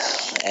weird.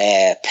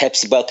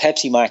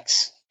 Pepsi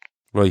Max.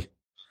 Right.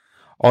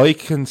 I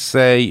can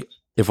say,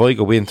 if I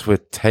go into a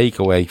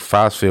takeaway,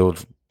 fast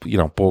food,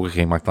 Burger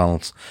King,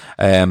 McDonald's,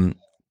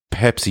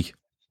 Pepsi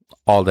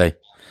all day.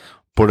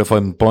 But if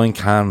I'm buying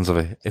cans of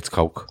it, it's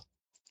Coke.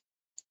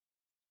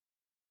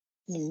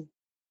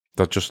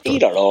 They're just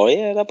either or,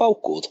 yeah, they're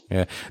both good.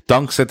 Yeah.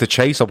 Donk said the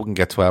chase up and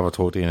get 12 or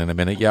 13 in a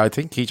minute. Yeah, I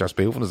think he's just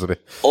spoofing us a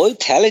bit. I'm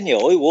telling you,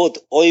 I would.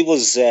 I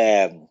was.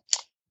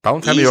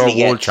 Don't tell me you're a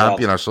world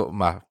champion or something,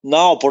 Matt.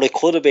 No, but it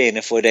could have been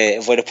if I'd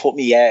have put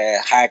my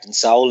heart and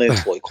soul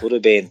into it. It could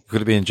have been.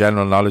 Could have been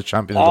general knowledge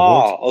champion of the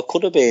world. Oh, it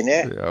could have been,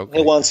 yeah. Okay.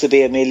 Who wants to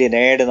be a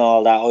millionaire and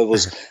all that? I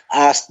was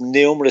asked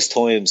numerous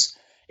times,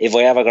 if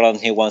I ever got on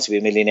Who Wants to Be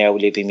a Millionaire,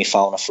 will you be my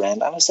phone a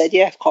friend? And I said,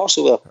 yeah, of course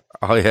I will.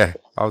 Oh, yeah.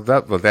 Well,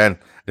 then,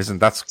 listen,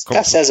 that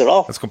says it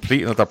all. That's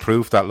complete another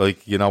proof that,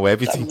 you know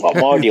everything. What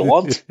more do you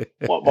want?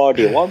 What more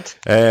do you want?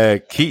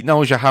 Keith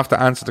knows you have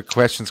to answer the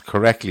questions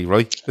correctly,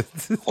 right?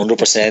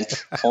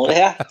 100%. Oh,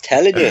 yeah,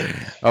 telling you.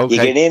 Okay.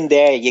 You get in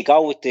there, you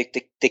go with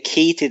the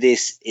key to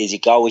this is you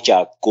go with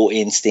your gut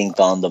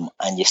instinct on them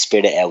and you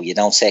spit it out. You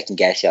don't second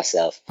guess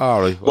yourself. All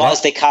right. Well,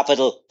 what's the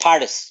capital?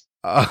 Paris.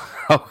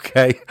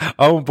 Okay.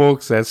 Owen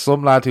Book says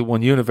some lad who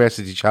won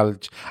University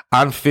Challenge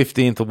and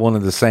 15 to 1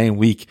 in the same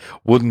week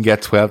wouldn't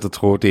get 12 to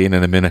 13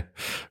 in a minute.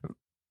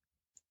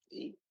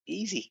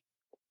 Easy.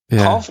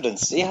 Yeah.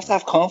 Confidence. You have to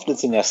have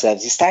confidence in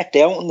yourselves. You start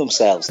doubting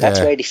themselves. That's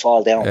where they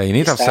fall down. Yeah, you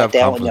need to have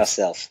self-confidence. Doubting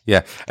yourself.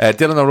 Yeah.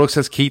 Dylan O'Rourke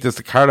says Keith is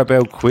the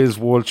Carabao Quiz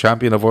World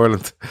Champion of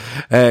Ireland.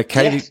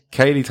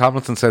 Kaylee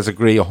Tomlinson says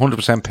agree.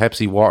 100%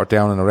 Pepsi watered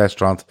down in a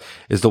restaurant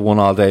is the one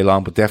all day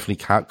long, but definitely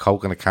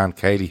Coke in a can.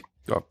 Kaylee.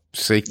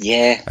 See?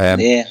 Yeah.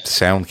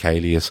 Sound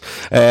Kaylee is.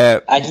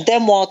 And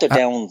then watered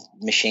down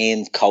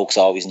machine Coke's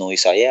always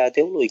nice. So yeah, I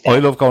do like that. I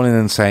love going in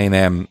and saying,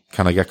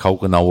 can I get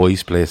Coke with no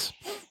ice, please?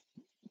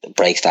 It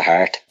breaks the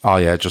heart. Oh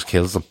yeah, it just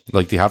kills them.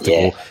 Like they have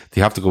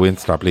to go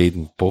into their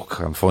bleeding book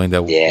and find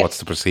out what's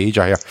the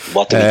procedure here.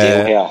 What do we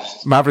do here?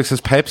 Maverick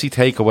says Pepsi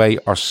takeaway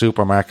or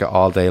supermarket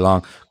all day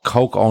long.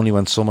 Coke only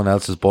when someone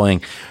else is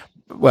buying.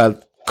 Well,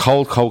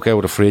 cold Coke out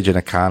of the fridge in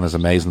a can is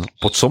amazing.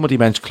 But somebody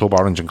mentioned Club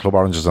Orange, and Club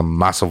Orange is a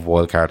massive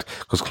wild card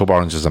because Club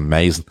Orange is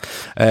amazing.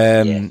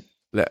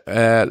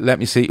 Let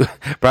me see.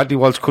 Bradley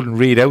Walsh couldn't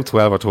read out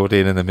 12 or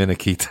 13 in a minute,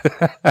 Keith.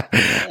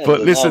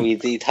 But listen.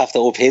 He'd have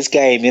to up his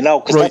game,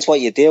 because that's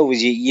what you do,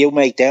 is you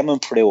make them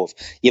improve.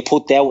 You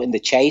put doubt in the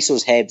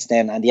chasers' heads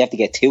then, and you have to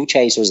get two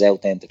chasers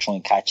out then to try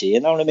and catch you.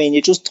 You know what I mean?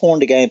 You just turn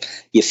the game,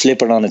 you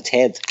flip it on its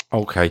head.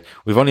 Okay.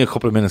 We've only a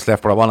couple of minutes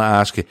left, but I want to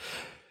ask you,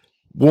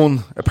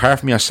 one, apart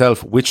from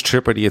yourself, which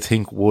tripper do you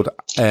think would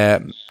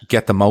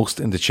get the most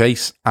in the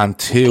chase? And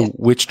two,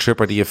 which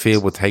tripper do you feel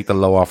would take the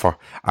low offer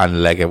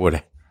and leg it with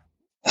it?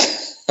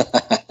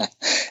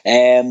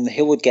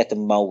 Who would get the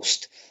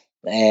most?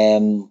 I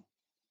think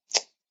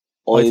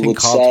would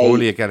Carl say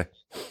Thorley would get it.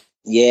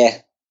 Yeah.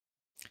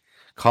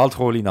 Carl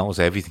Thorley knows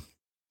everything.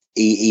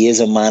 He is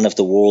a man of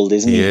the world,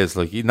 isn't he? He is.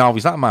 He's not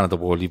a man of the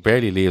world. He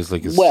barely leaves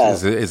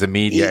his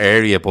immediate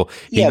area, but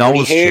he knows.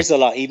 But he hears shit. a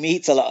lot. He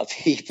meets a lot of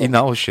people. He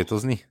knows shit,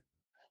 doesn't he?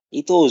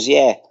 He does,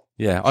 yeah.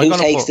 Yeah. Who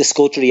takes the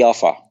scuttery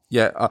offer?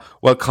 Yeah.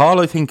 Well, Carl,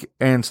 I think,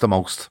 earns the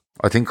most.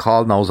 I think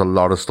Carl knows a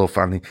lot of stuff,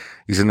 and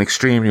he's an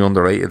extremely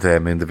underrated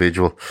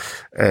individual.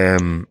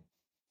 And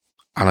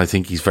I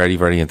think he's very,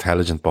 very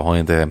intelligent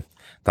behind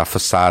that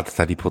facade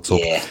that he puts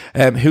up.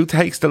 Who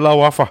takes the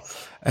low offer?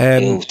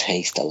 Who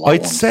takes the low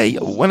I'd say,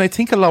 when I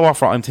think of low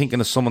offer, I'm thinking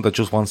of someone that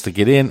just wants to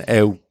get in,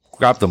 out,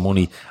 grab the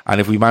money,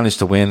 and if we manage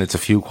to win, it's a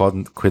few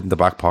quid in the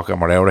back pocket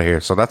and we're out of here.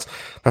 So that's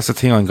the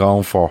thing I'm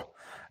going for.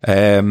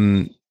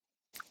 I'm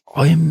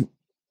trying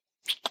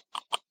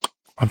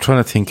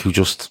to think who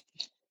just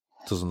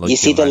doesn't like. You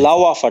see, the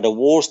low offer, the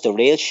worst, the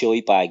real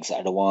shy bags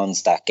are the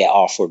ones that get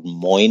offered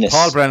minus.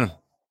 Paul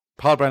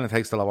Brennan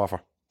takes the low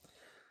offer.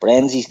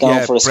 Brenzy's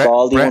going for a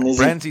Scaldy one, is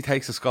he? Brenzy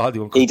takes a Scaldy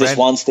one. He just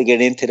wants to get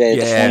into the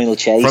final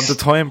chase.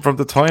 From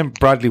the time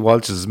Bradley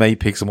Walsh's mate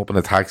picks him up in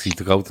a taxi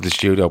to go to the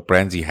studio,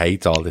 Brenzy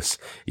hates all this.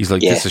 He's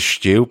like, this is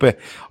stupid.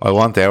 I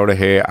want out of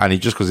here. And he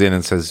just goes in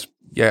and says,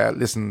 yeah,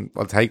 listen,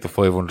 I'll take the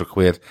 500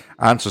 quid.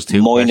 Answers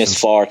two minus questions.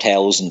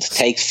 4,000.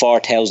 Takes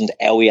 4,000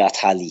 out of your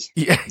tally.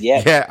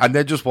 Yeah. And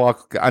then just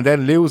and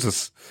then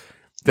loses.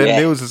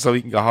 Loses so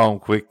he can go home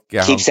quick.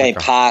 Keep saying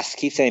pass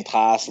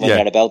when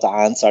you're about to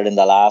answer in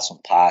the last one.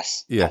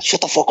 Pass. Yeah.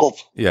 Shut the fuck up.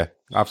 Yeah,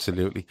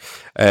 absolutely.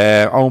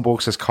 Owen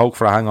Book says Coke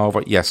for a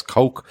hangover. Yes,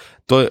 Coke.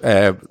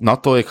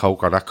 Not Diet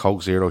Coke or that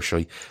Coke Zero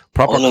shy.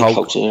 Proper Coke.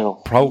 Coke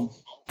Zero.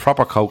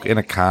 Proper Coke in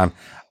a can.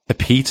 a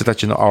pizza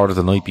that you ordered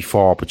the night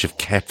before, but you've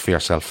kept for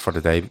yourself for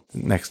the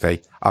next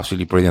day.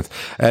 Absolutely brilliant.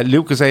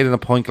 Lucozade in a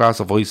pint glass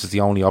of ice is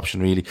the only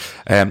option, really.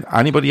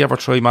 Anybody ever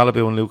try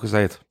Malibu and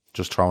Lucozade?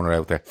 Just throwing it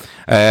out there.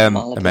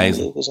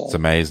 Amazing. It's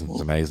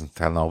amazing.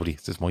 Tell nobody.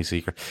 This is my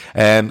secret.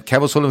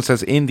 Kevin Sullivan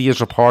says Indy is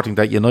reporting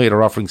that United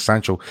are offering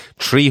Sancho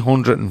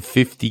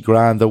 350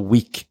 grand a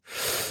week.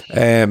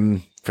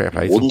 Fair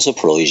play. Wouldn't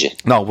surprise you.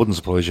 No, wouldn't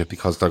surprise you,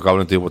 because they're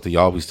going to do what they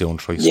always do and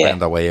try to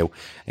spend their way out.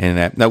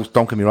 And now,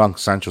 don't get me wrong,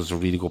 Sancho's a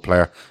really good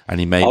player and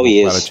he may work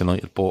well at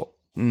United, but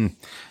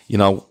you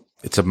know,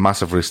 it's a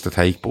massive risk to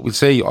take. But we'll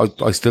see.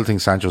 I still think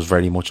Sancho's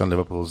very much on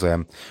Liverpool's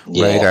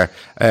radar.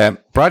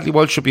 Bradley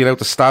Walsh should be allowed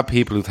to stab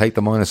people who take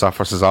the minus off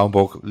versus his own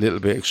book. A little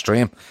bit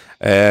extreme.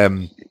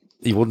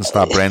 He wouldn't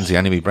stab Brenzy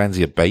anyway.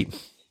 Brenzy a bait.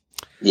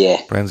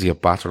 Yeah. Brenzy a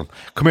batter him.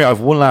 Come here, I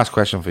have one last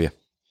question for you.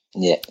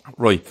 Yeah.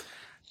 Right.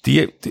 Do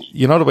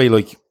you know the way,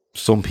 like,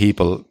 some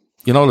people,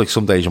 you know, like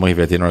some days you might have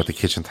your dinner at the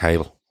kitchen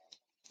table?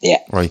 Yeah.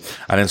 Right.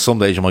 And then some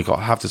days you might go,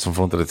 have this in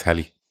front of the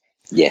telly.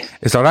 Yeah.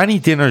 Is there any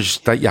dinners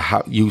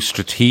that you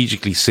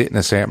strategically sit in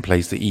a certain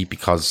place to eat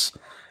because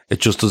it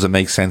just doesn't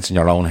make sense in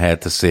your own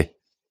head to sit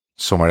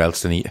somewhere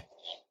else than eat it?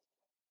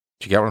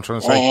 Do you get what I'm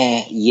trying to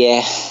say?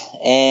 Yeah.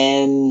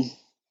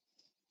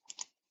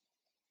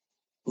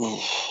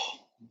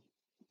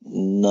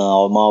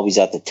 No, I'm always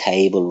at the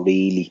table,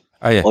 really.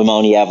 Oh, yeah. I'm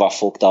only ever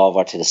fucked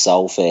over to the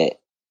sofa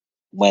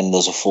when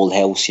there's a full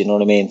house, you know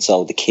what I mean?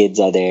 So the kids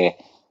are there,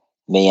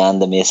 me and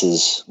the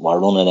missus, we're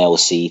running out of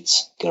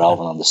seats, get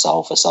over on the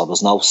sofa, so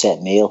there's no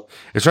set meal.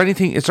 Is there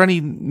any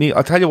meal?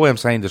 I'll tell you why I'm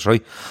saying this,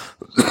 right?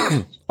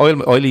 I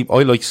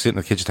like sitting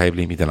at the kitchen table,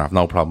 eat me dinner, I have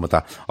no problem with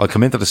that. I'll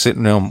come into the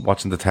sitting room,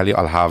 watching the telly,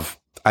 I'll have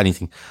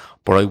anything.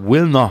 But I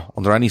will not,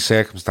 under any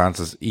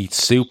circumstances, eat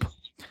soup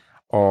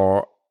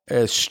or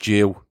a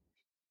stew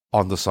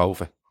on the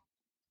sofa.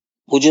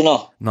 Would you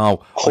not?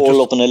 No.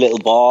 Curl up in a little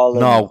ball?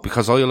 No,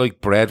 because I like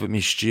bread with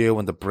me stew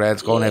and the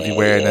bread's going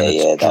everywhere and then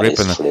it's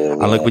dripping. True,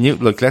 and like when you,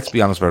 like, let's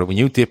be honest about it, when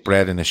you dip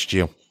bread in a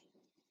stew,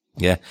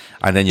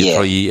 and then you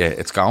try to eat it,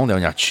 it's going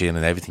down your chin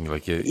and everything,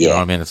 like, you know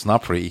what I mean? It's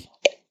not pretty.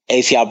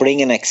 If you're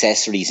bringing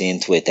accessories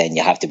into it, then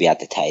you have to be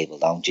at the table,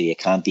 don't you? You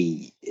can't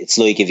be, it's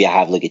like if you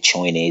have like a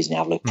Chinese and you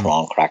have like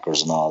prawn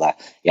crackers and all that,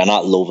 you're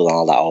not lobbing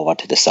all that over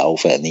to the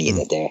sofa and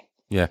eating it there.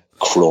 Yeah.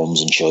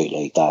 Crumbs and shit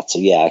like that. So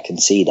yeah, I can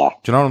see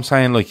that. Do you know what I'm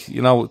saying? Like,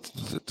 you know,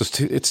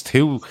 it's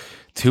too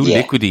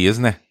liquidy,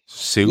 isn't it?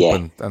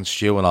 Soup and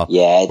stew and all.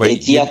 Yeah,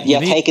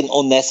 you're taking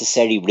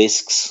unnecessary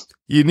risks.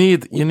 You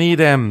need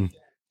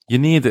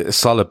a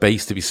solid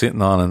base to be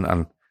sitting on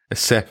and a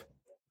set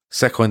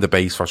kind of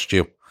base for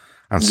stew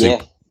and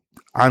soup.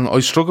 And I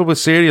struggle with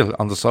cereal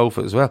on the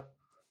sofa as well.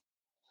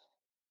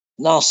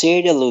 No,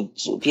 cereal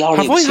would be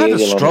alright. Have I had a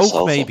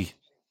stroke maybe?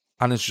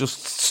 And it's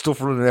just stuff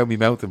running out of my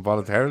mouth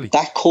involuntarily.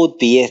 That could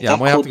be it. Yeah, I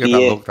might have to get that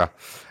looked at.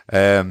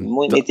 You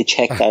might need to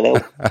check that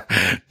out.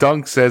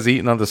 Dunk says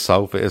eating on the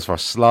sofa is for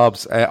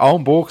slobs.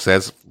 Owen Bourke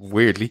says,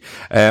 weirdly,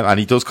 and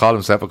he does call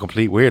himself a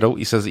complete weirdo,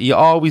 he says he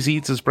always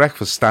eats his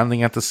breakfast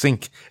standing at the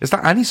sink. Is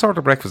that any sort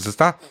of breakfast? Is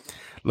that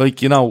like,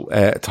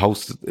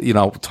 toast,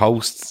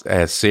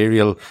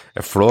 cereal,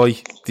 a fry?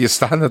 Do you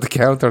stand at the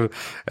counter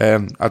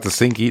at the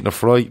sink eating a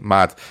fry?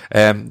 Mad.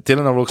 Dylan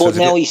O'Rourke says...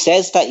 But now he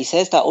says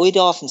that I'd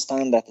often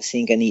stand at the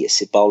sink and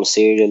eat a bowl of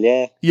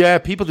cereal, Yeah,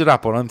 people do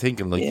that, but I'm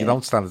thinking, you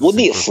don't stand at the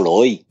Wouldn't sink.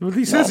 Wouldn't eat a fry. Well,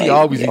 he says he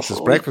always eats his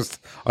breakfast,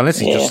 unless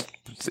he just...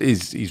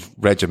 He's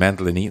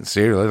regimental in eating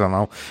cereal, I don't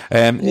know.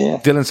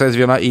 Dylan says if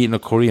you're not eating a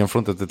curry in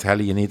front of the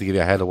telly, you need to give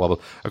your head a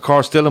wobble. Of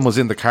course, Dylan was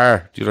in the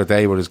car the other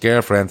day with his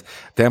girlfriend.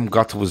 Them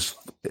got to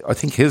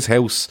his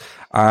house,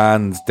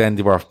 and then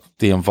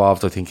they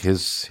involved, I think,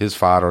 his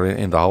father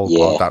in the whole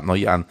pod that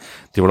night, and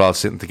they were all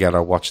sitting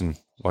together watching,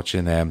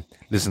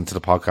 listening to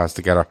the podcast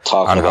together.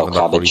 Talking about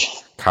cabbage.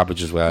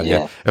 Cabbage as well,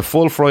 yeah. A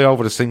full fry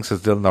over the sink,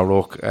 says Dylan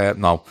O'Rourke.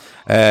 No.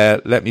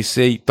 Let me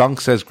see. Dunk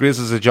says Grizz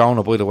is a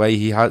Jonah, by the way.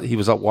 He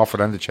was at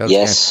Watford and the Chelsea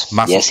game.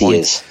 Massive point. He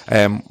is.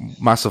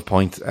 Massive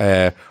point.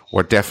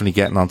 We're definitely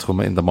getting onto him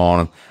in the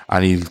morning,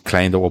 and he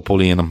claimed that we're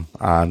bullying him,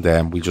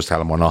 and we'll just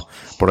tell him we're not.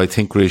 But I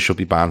think Grizz should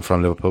be banned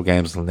from Liverpool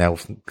games till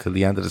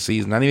the end of the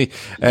season. Anyway,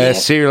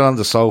 cereal on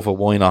the sofa,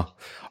 why not?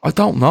 I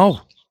don't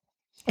know.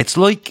 It's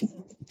like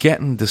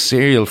getting the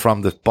cereal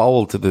from the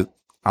bowl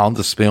on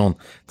the spoon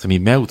to me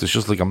mouth. It's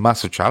just like a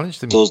massive challenge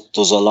to me.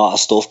 There's a lot of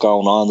stuff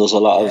going on. There's a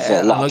lot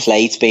of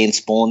plates being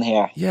spun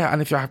here. Yeah,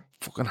 and if your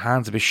fucking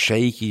hands a bit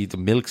shaky, the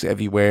milk's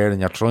everywhere,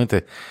 and you're trying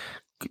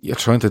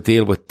to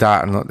deal with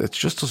that, and it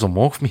just doesn't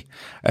work for me.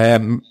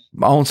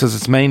 Owen says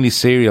it's mainly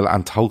cereal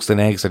and toast and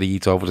eggs that he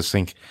eats over the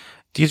sink.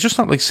 Do you just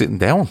not like sitting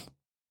down?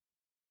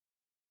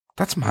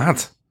 That's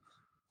mad.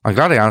 I'm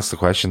glad I answered the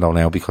question though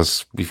now,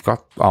 because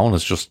Owen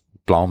has just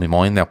blown my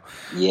mind now.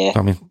 Yeah.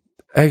 I mean,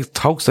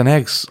 toast and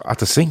eggs at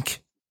the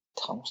sink.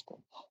 Toast.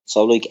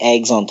 So like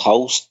eggs on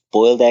toast,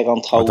 boiled egg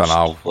on toast. I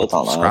don't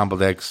know.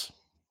 Scrambled eggs.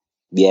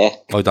 Yeah.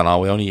 I don't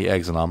know. I only eat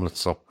eggs and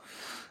omelets, so.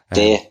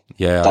 Yeah.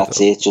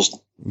 That's it. Just.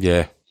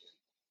 Yeah.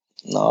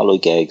 No, I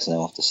like eggs now,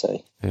 I have to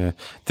say. Yeah.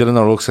 Dylan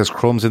O'Rourke says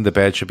crumbs in the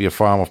bed should be a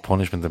form of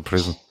punishment in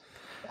prison.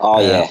 Oh,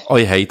 yeah.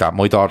 I hate that.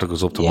 My daughter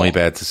goes up to my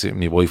bed to sit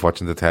with my wife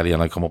watching the telly,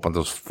 and I come up and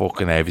does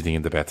fucking everything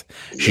in the bed.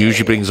 She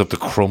usually brings up the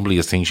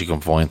crumbliest thing she can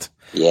find.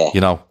 Yeah.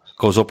 You know,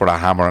 goes up with a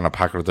hammer and a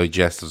packet of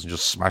digestives and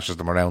just smashes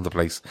them around the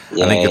place. And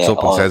then gets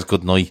up and says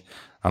good night.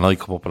 And I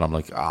come up and I'm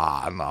like,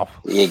 no.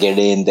 You get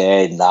in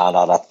there,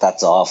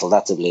 that's awful.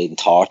 That's a bleeding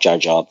torture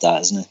job,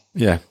 that, isn't it?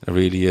 Yeah, it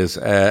really is.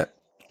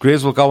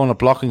 Grizz will go on a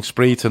blocking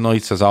spree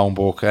tonight, says Owen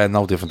Burke.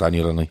 No different than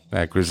you and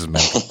I. Grizz is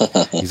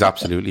mental. He's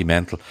absolutely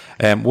mental.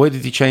 Why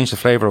did he change the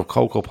flavour of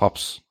Cocoa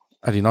Pops?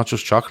 Are they not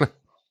just chocolate?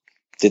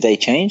 Did they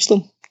change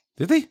them?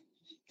 Did they?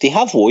 They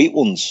have white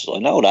ones, I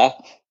know that.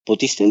 But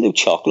they still do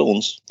chocolate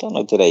ones. Don't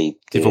know, did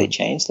they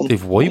change them?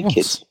 They've white ones?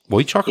 Kids.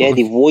 White chocolate? Yeah,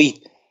 they've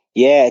white.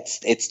 Yeah,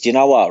 it's. Do you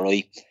know what,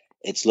 right?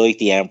 It's like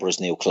the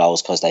Emperor's New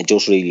Clothes because they're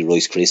just really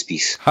Rice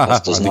Krispies.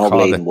 There's no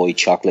bleeding white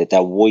chocolate.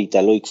 They're white.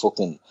 They're like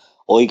fucking...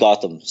 I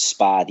got them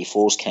Spa. They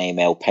first came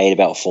out, paid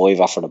about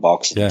 $5 for the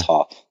box, and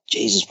thought,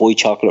 Jesus, white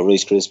chocolate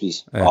Rice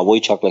Krispies. Or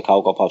white chocolate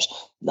Cocoa Pops.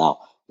 No,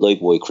 like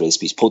white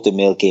Krispies. Put the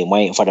milk in,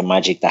 waiting for the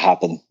magic to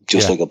happen,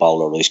 just like a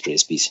bowl of Rice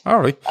Krispies. All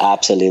right.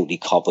 Absolutely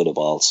copy the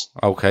balls.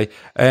 Okay.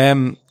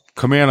 Come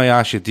here and I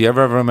ask you, do you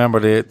ever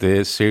remember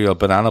the cereal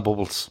Banana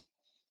Bubbles?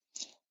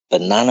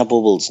 Banana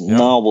Bubbles? Yeah.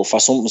 No, but for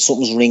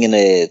something's ringing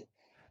a...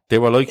 They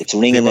were like... It's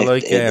ringing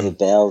a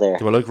bell there.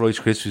 They were like Rice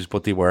Krispies,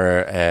 but they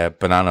were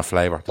banana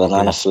flavour.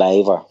 Banana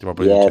flavour.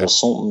 Yeah, there's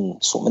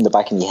something in the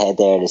back of your head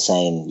there that's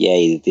saying, yeah,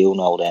 you do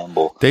know them,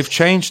 but... They've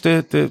changed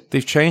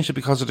they've changed it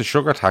because of the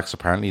sugar tax,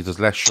 apparently. There's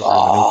less sugar in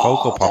the new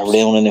Cocoa Pops.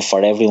 They're ruining it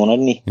for everyone,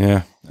 aren't they?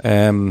 Yeah.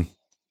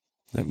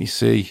 Let me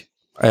see.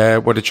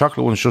 Were the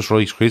chocolate ones just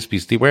Rice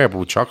Krispies? They were, but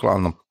with chocolate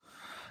on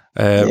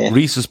them.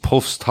 Reese's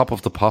Puffs, top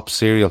of the pop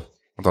cereal.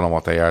 I don't know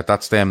what they are.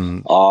 That's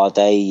them. Oh,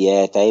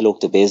 they look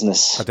the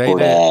business. Are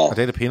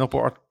they the peanut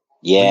butter?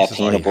 Yeah, Reese's,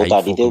 peanut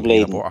butter. They do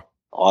bleed. Oh,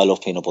 I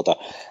love peanut butter.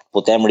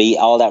 But them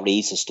all that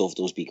Reese's stuff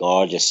does be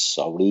gorgeous.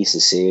 So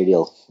Reese's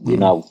cereal, you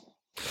know.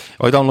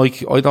 I don't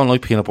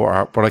like peanut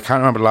butter, but I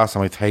can't remember the last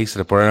time I tasted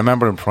it. But I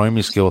remember in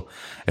primary school,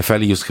 a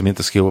fella used to come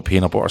into school with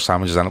peanut butter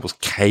sandwiches, and it was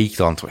caked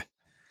onto it.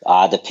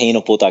 The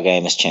peanut butter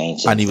game has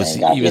changed. And he was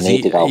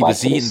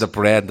eating the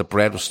bread. The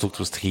bread was stuck to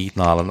his teeth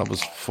and all, and that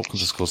was fucking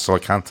disgusting. So I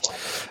can't.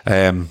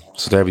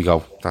 So there we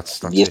go.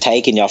 That's You've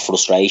taken your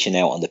frustration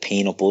out on the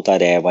peanut butter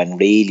there, when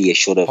really you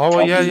should have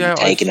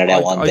taken it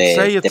out on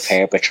the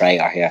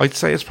perpetrator here. I'd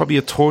say it's probably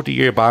a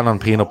 30-year ban on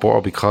peanut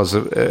butter because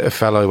a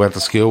fellow I went to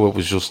school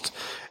with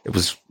it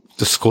was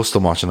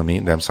disgusting watching him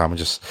eating them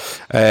sandwiches.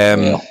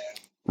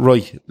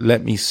 Right,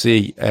 let me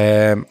see.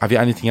 Have you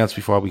anything else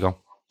before we go?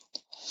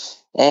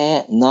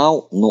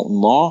 No, nothing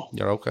more.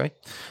 You're okay?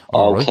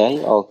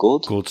 Okay, all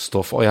good. Good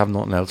stuff. I have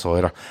nothing else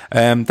either.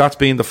 That's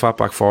been the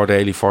Fatback 4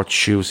 Daily for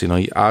Tuesday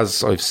night.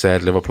 As I've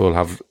said, Liverpool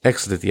have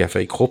exited the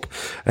FA Cup.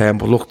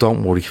 But look,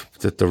 don't worry.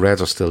 The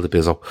Reds are still the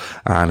bizzo.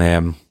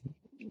 And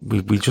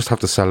we just have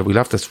to settle.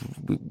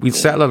 We'll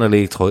settle on a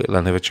league title,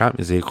 and if a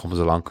Champions League comes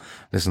along,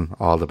 listen,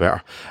 all the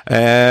better.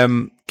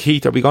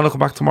 Keith, are we going to come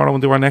back tomorrow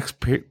and do our next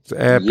bit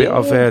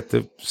of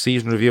the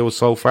season review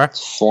so far?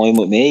 It's fine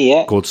with me,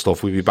 yeah. Good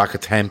stuff. We'll be back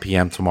at 10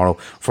 p.m. tomorrow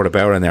for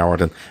about an hour,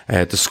 then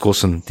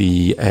discussing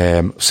the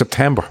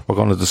September. We're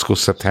going to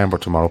discuss September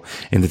tomorrow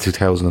in the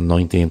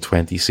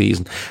 2019-20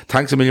 season.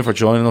 Thanks a million for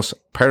joining us.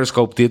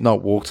 Periscope did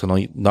not work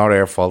tonight. Not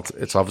our fault.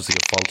 It's obviously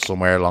a fault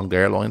somewhere along the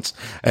airlines.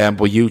 But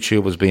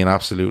YouTube has been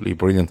absolutely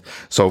brilliant.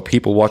 So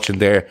people watching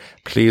there,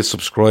 please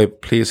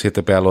subscribe. Please hit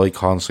the bell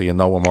icon so you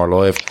know when we're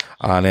live.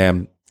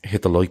 And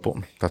hit the like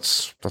button.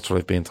 That's what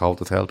I've been told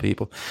to tell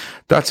people.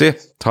 That's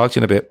it. Talk to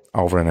you in a bit.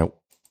 Over and out.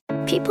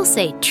 People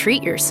say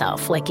treat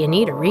yourself like you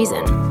need a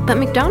reason. But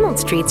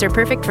McDonald's treats are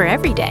perfect for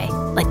every day.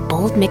 Like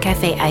bold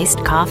McCafe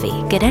iced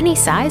coffee. Get any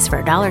size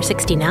for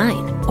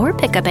 $1.69. Or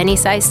pick up any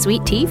size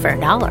sweet tea for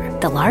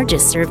 $1. The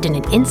largest served in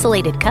an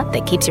insulated cup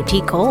that keeps your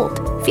tea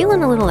cold.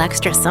 Feeling a little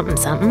extra something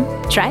something?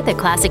 Try the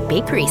classic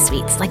bakery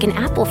sweets like an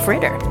apple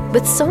fritter.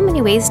 With so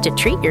many ways to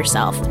treat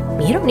yourself,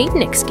 you don't need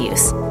an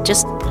excuse.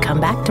 Just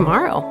come back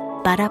tomorrow.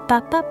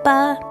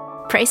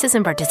 Ba-da-ba-ba-ba. Prices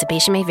and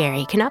participation may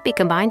vary. Cannot be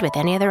combined with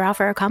any other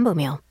offer or combo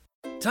meal.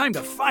 Time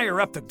to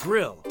fire up the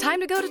grill. Time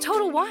to go to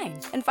Total Wine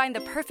and find the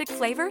perfect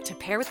flavor to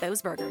pair with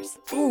those burgers.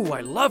 Ooh,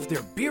 I love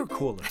their beer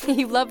cooler.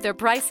 You love their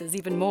prices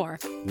even more.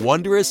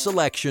 Wondrous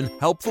selection,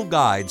 helpful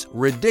guides,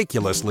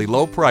 ridiculously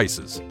low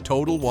prices.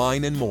 Total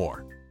Wine and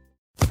more.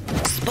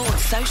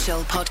 Sports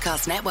Social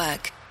Podcast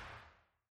Network.